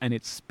site and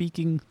it's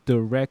speaking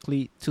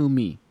directly to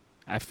me.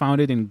 I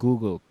found it in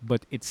Google,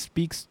 but it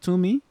speaks to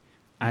me.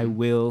 I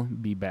will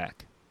be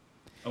back.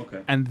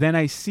 Okay. And then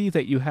I see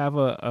that you have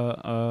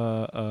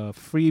a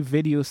free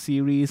video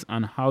series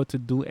on how to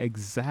do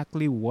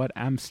exactly what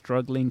I'm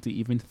struggling to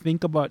even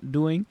think about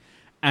doing.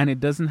 And it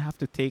doesn't have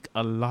to take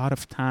a lot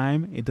of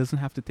time. It doesn't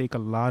have to take a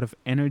lot of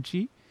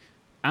energy.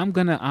 I'm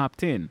going to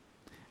opt in.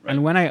 Right.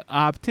 And when I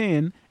opt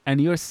in and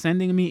you're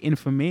sending me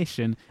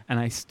information and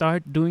I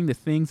start doing the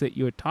things that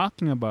you're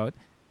talking about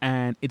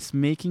and it's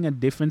making a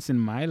difference in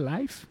my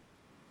life,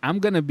 I'm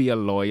going to be a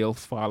loyal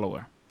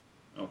follower.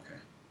 Okay.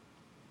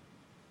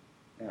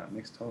 Yeah, it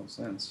makes total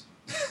sense.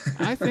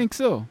 I think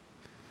so.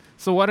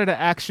 So what are the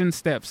action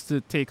steps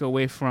to take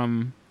away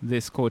from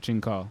this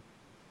coaching call?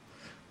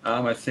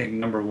 I think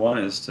number one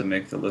is to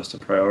make the list a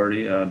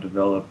priority,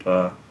 develop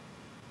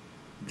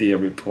the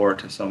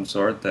report of some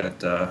sort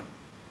that...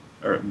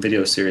 or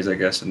video series, I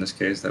guess, in this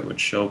case, that would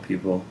show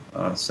people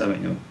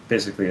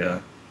basically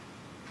a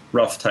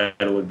rough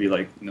title would be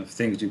like,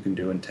 things you can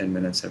do in 10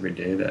 minutes every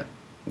day that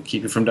will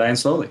keep you from dying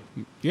slowly.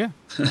 Yeah.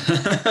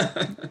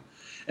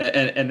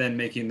 and then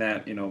making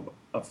that,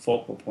 a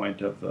focal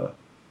point of the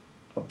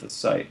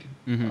site.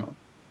 Mm-hmm.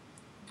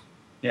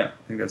 Yeah,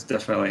 I think that's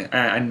definitely,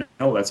 I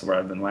know that's where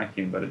I've been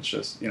lacking, but it's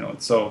just,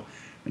 it's so,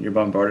 when you're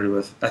bombarded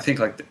with, I think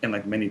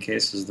in many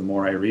cases, the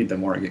more I read, the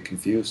more I get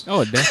confused.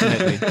 Oh,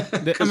 definitely.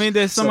 I mean,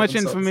 there's so much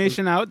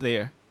information out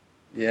there.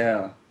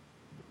 Yeah.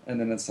 and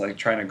then it's like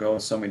trying to go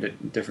so many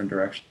different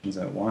directions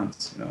at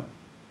once.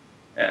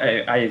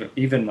 I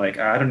even like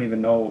I don't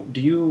even know.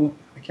 Do you?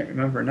 I can't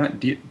remember. Not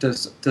do you,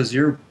 does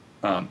your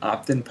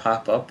opt-in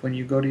pop up when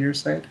you go to your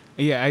site?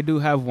 Yeah, I do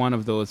have one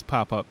of those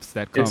pop-ups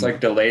that come. It's like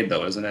delayed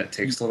though, isn't it? It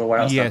takes a little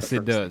while. It's not Yes, the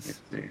it first does.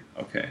 thing you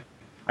see. Okay.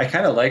 I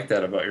kind of like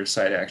that about your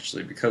site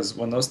actually, because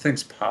when those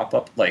things pop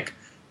up, like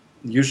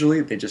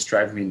usually they just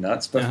drive me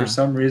nuts. But for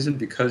some reason,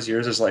 because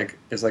yours is like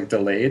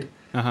delayed,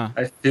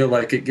 I feel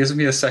like it gives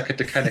me a second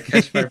to kind of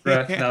catch my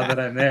breath now that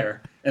I'm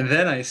there, and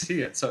then I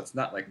see it. So it's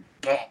not like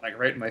boom, like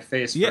right in my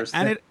face. Yeah, first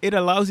and thing. it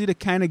allows you to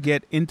kind of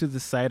get into the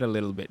site a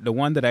little bit. The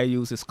one that I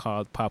use is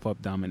called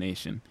Pop-Up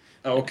Domination.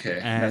 Okay,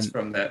 And that's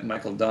from that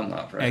Michael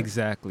Dunlop, right?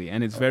 exactly,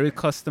 and it's very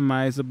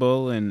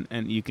customizable,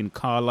 and you can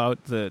call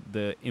out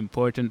the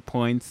important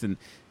points. And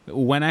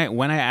when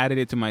I added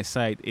it to my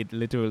site, it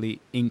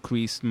literally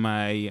increased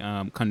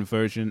my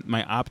conversion,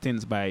 my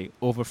opt-ins by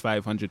over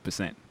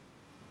 500%.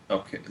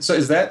 Okay, so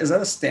is that a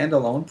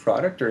standalone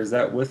product or is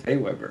that with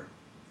Aweber?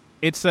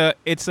 It's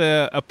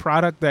a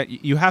product that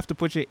you have to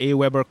put your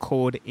Aweber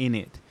code in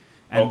it,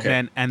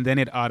 and then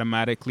it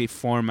automatically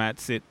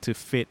formats it to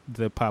fit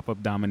the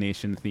Pop-Up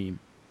Domination theme.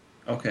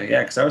 Okay,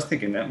 yeah, because I was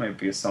thinking that might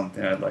be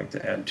something I'd like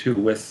to add too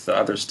with the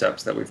other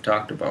steps that we've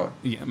talked about.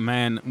 Yeah,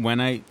 man, when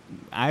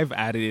I've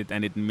added it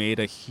and it made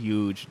a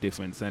huge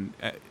difference, and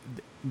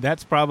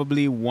that's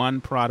probably one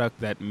product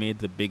that made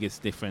the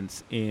biggest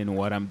difference in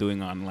what I'm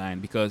doing online,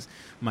 because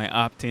my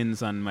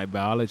opt-ins on my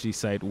biology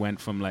site went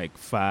from like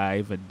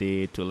 5 a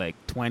day to like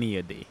 20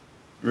 a day.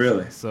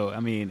 Really? So I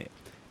mean,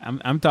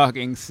 I'm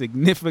talking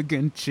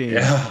significant change.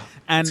 Yeah.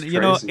 And it's you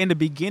know, crazy. in the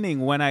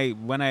beginning when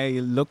I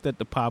looked at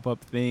the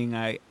pop-up thing,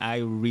 I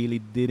really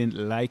didn't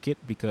like it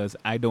because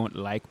I don't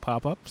like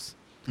pop-ups.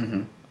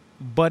 Mm-hmm.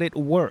 But it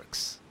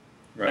works.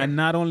 Right. And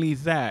not only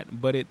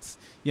that, but it's,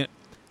 you know,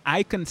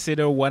 I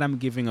consider what I'm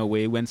giving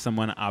away when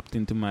someone opts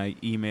into my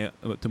email,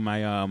 to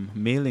my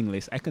mailing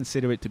list, I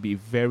consider it to be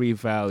very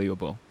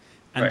valuable.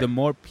 And Right. the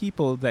more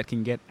people that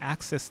can get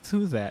access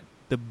to that,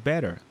 the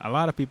better. A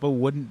lot of people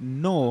wouldn't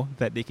know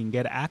that they can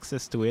get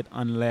access to it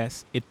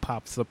unless it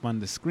pops up on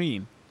the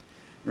screen.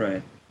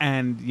 Right.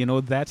 And, you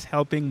know, that's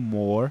helping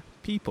more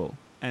people.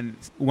 And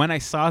when I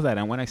saw that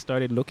and when I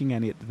started looking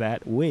at it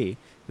that way,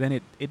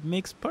 then it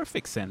makes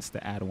perfect sense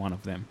to add one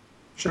of them.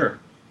 Sure.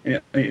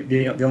 Yeah,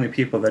 the only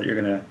people that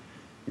you're gonna,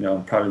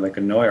 probably like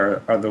annoy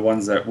are the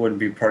ones that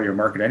wouldn't be part of your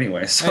market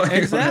anyway. So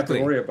you don't have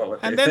to worry about what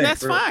And they then think.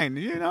 that's fine.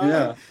 You know,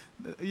 Yeah.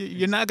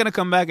 you're not going to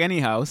come back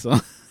anyhow. So,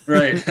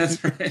 Right.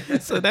 That's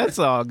right. so that's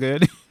all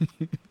good.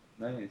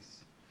 Nice.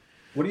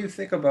 What do you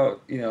think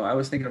about, I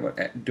was thinking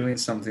about doing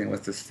something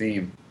with the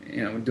theme,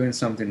 doing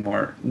something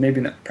more,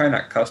 maybe not, probably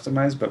not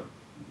customized, but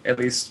at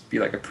least be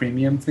like a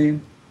premium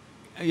theme.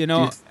 You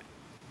know,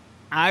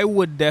 I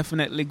would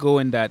definitely go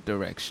in that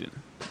direction.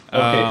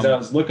 Okay, so I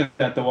was looking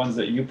at the ones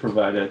that you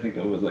provided. I think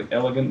it was like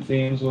Elegant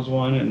Themes was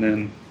one, and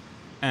then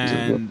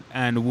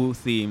and Woo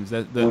themes.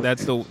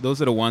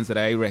 Those are the ones that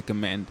I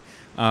recommend.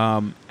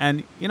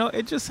 And you know,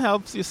 it just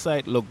helps your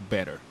site look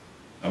better.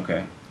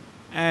 Okay.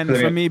 And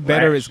for me,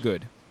 better is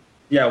good.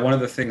 Yeah, one of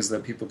the things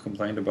that people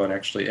complained about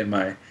actually in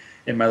my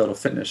little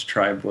fitness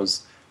tribe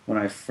was when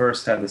I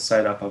first had the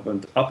site up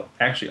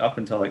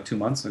until like 2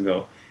 months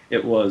ago.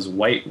 It was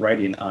white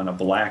writing on a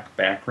black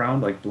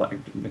background, like black,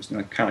 kind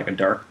of like a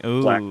dark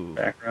black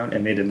background,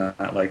 and they did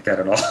not like that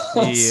at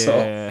all. Yeah.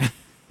 So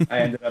I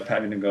ended up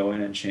having to go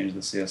in and change the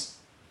CSS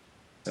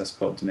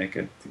code to make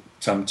it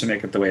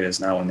the way it is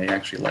now, and they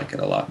actually like it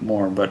a lot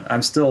more. But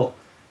I'm still,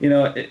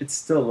 it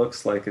still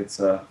looks like it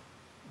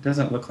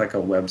doesn't look like a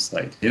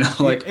website,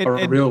 like a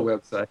real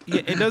website.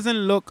 Yeah, it doesn't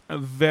look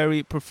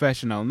very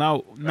professional.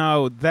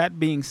 Now that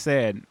being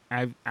said,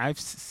 I've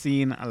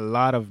seen a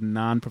lot of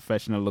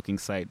non-professional looking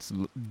sites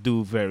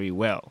do very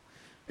well.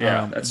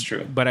 Yeah, that's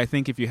true. But I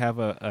think if you have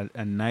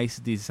a nice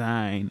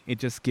design, it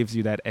just gives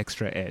you that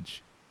extra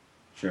edge.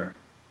 Sure.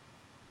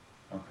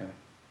 Okay.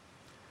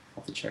 I'll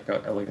have to check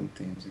out Elegant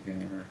Themes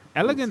again.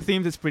 Elegant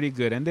Themes is pretty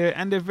good, and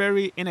they're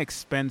very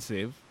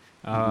inexpensive.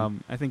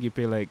 I think you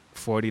pay like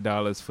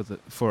 $40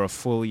 for a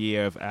full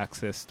year of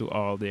access to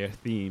all their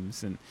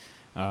themes, and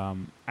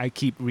I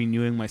keep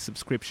renewing my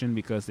subscription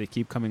because they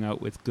keep coming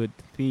out with good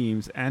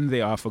themes and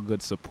they offer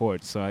good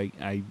support. So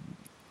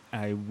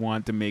I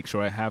want to make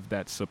sure I have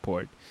that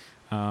support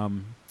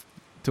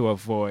to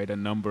avoid a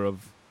number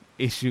of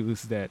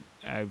issues that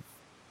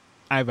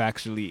I've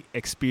actually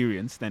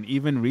experienced, and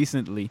even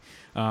recently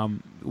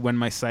when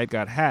my site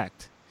got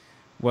hacked.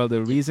 Well,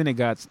 the reason it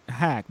got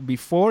hacked,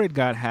 before it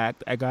got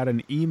hacked, I got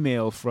an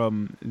email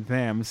from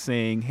them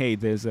saying, hey,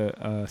 there's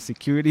a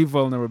security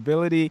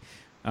vulnerability.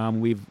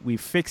 We've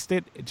fixed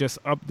it.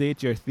 Just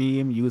update your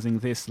theme using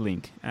this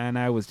link. And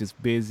I was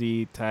just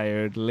busy,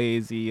 tired,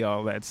 lazy,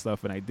 all that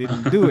stuff, and I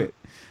didn't do it.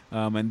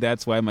 And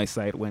that's why my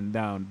site went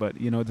down. But,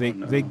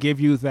 they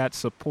give you that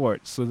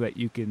support so that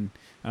you can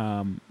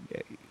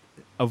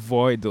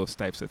avoid those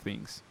types of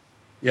things.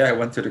 Yeah, I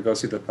went through to go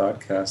see the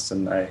podcast,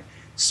 and I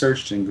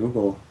searched in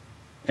Google,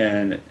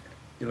 and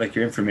like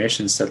your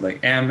information said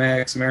like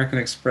Amex, American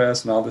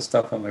Express, and all this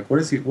stuff. I'm like, what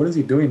is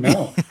he doing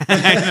now?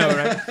 I know,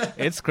 right?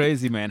 It's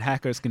crazy, man.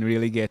 Hackers can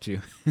really get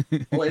you.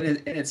 Well,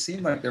 and it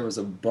seemed like there was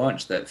a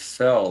bunch that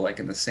fell like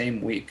in the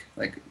same week.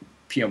 Like,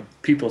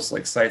 people's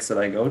like sites that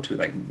I go to,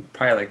 like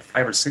probably like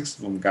 5 or 6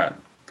 of them got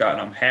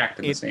hacked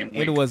in the same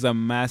week. It was a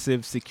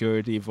massive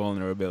security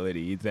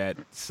vulnerability that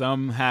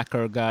some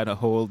hacker got a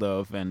hold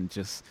of and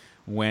just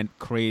went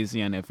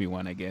crazy on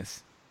everyone, I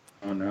guess.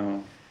 Oh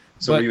no.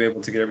 So were you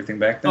able to get everything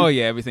back then? Oh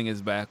yeah, everything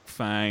is back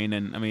fine.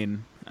 And I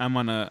mean, I'm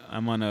on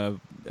a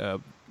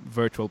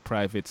virtual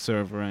private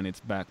server, and it's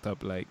backed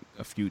up like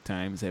a few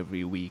times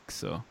every week.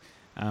 So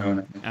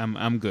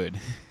I'm good.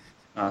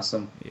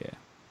 Awesome. Yeah.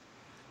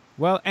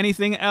 Well,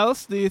 anything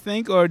else, do you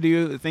think? Or do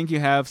you think you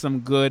have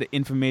some good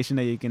information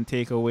that you can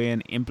take away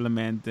and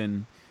implement?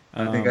 And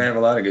I think I have a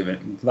lot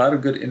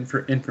of good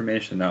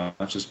information now.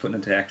 I'm just putting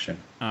into action.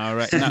 All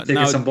right.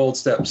 Taking some bold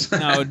steps.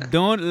 Now,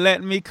 don't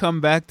let me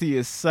come back to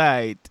your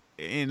site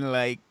in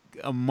like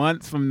a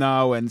month from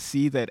now and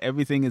see that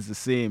everything is the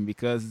same,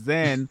 because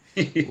then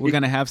we're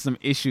going to have some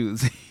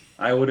issues.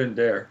 I wouldn't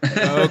dare.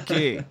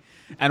 Okay.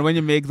 And when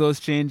you make those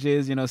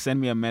changes,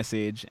 send me a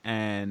message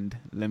and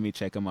let me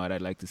check them out.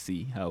 I'd like to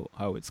see how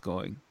it's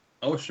going.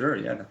 Oh, sure.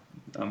 Yeah.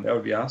 That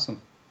would be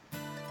awesome.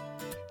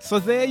 So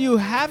there you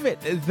have it.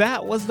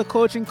 That was the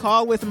coaching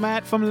call with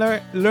Matt from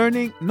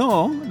Learning.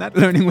 No, not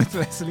Learning with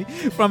Leslie.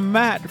 From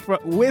Matt,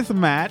 with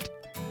Matt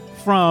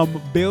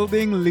from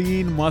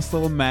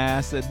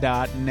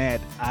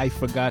buildingleanmusclemass.net. I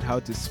forgot how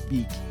to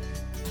speak.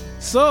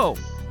 So,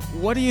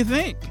 what do you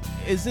think?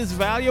 Is this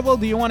valuable?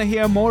 Do you want to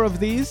hear more of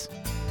these?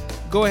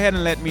 Go ahead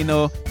and let me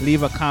know.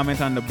 Leave a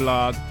comment on the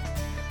blog.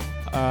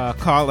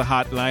 Call the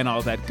hotline,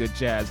 all that good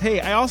jazz.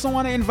 Hey, I also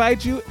want to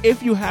invite you,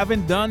 if you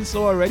haven't done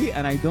so already,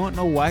 and I don't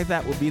know why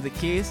that would be the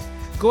case,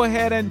 go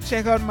ahead and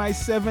check out my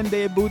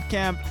 7-day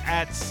bootcamp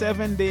at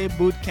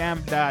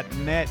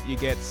 7daybootcamp.net. You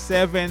get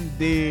 7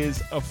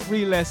 days of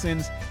free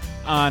lessons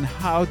on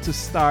how to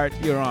start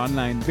your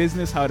online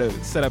business, how to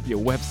set up your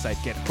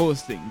website, get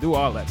hosting, do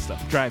all that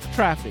stuff, drive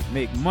traffic,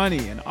 make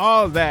money, and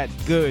all that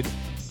good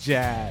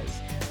jazz.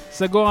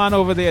 So go on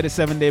over there to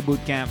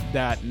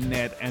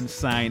 7daybootcamp.net and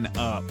sign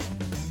up.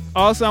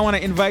 Also, I want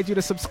to invite you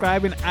to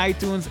subscribe in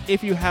iTunes.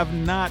 If you have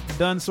not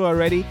done so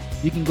already,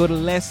 you can go to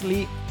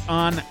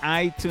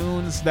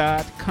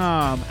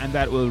LeslieOnITunes.com, and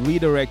that will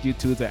redirect you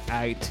to the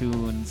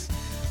iTunes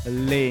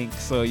link,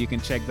 so you can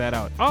check that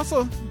out.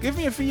 Also, give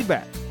me your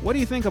feedback. What do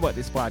you think about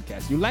this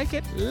podcast? You like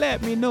it?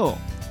 Let me know.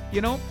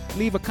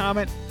 Leave a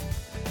comment.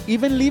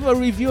 Even leave a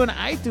review on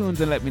iTunes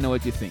and let me know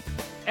what you think.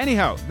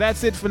 Anyhow,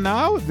 that's it for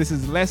now. This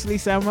is Leslie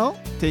Samuel.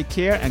 Take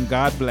care and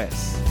God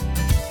bless.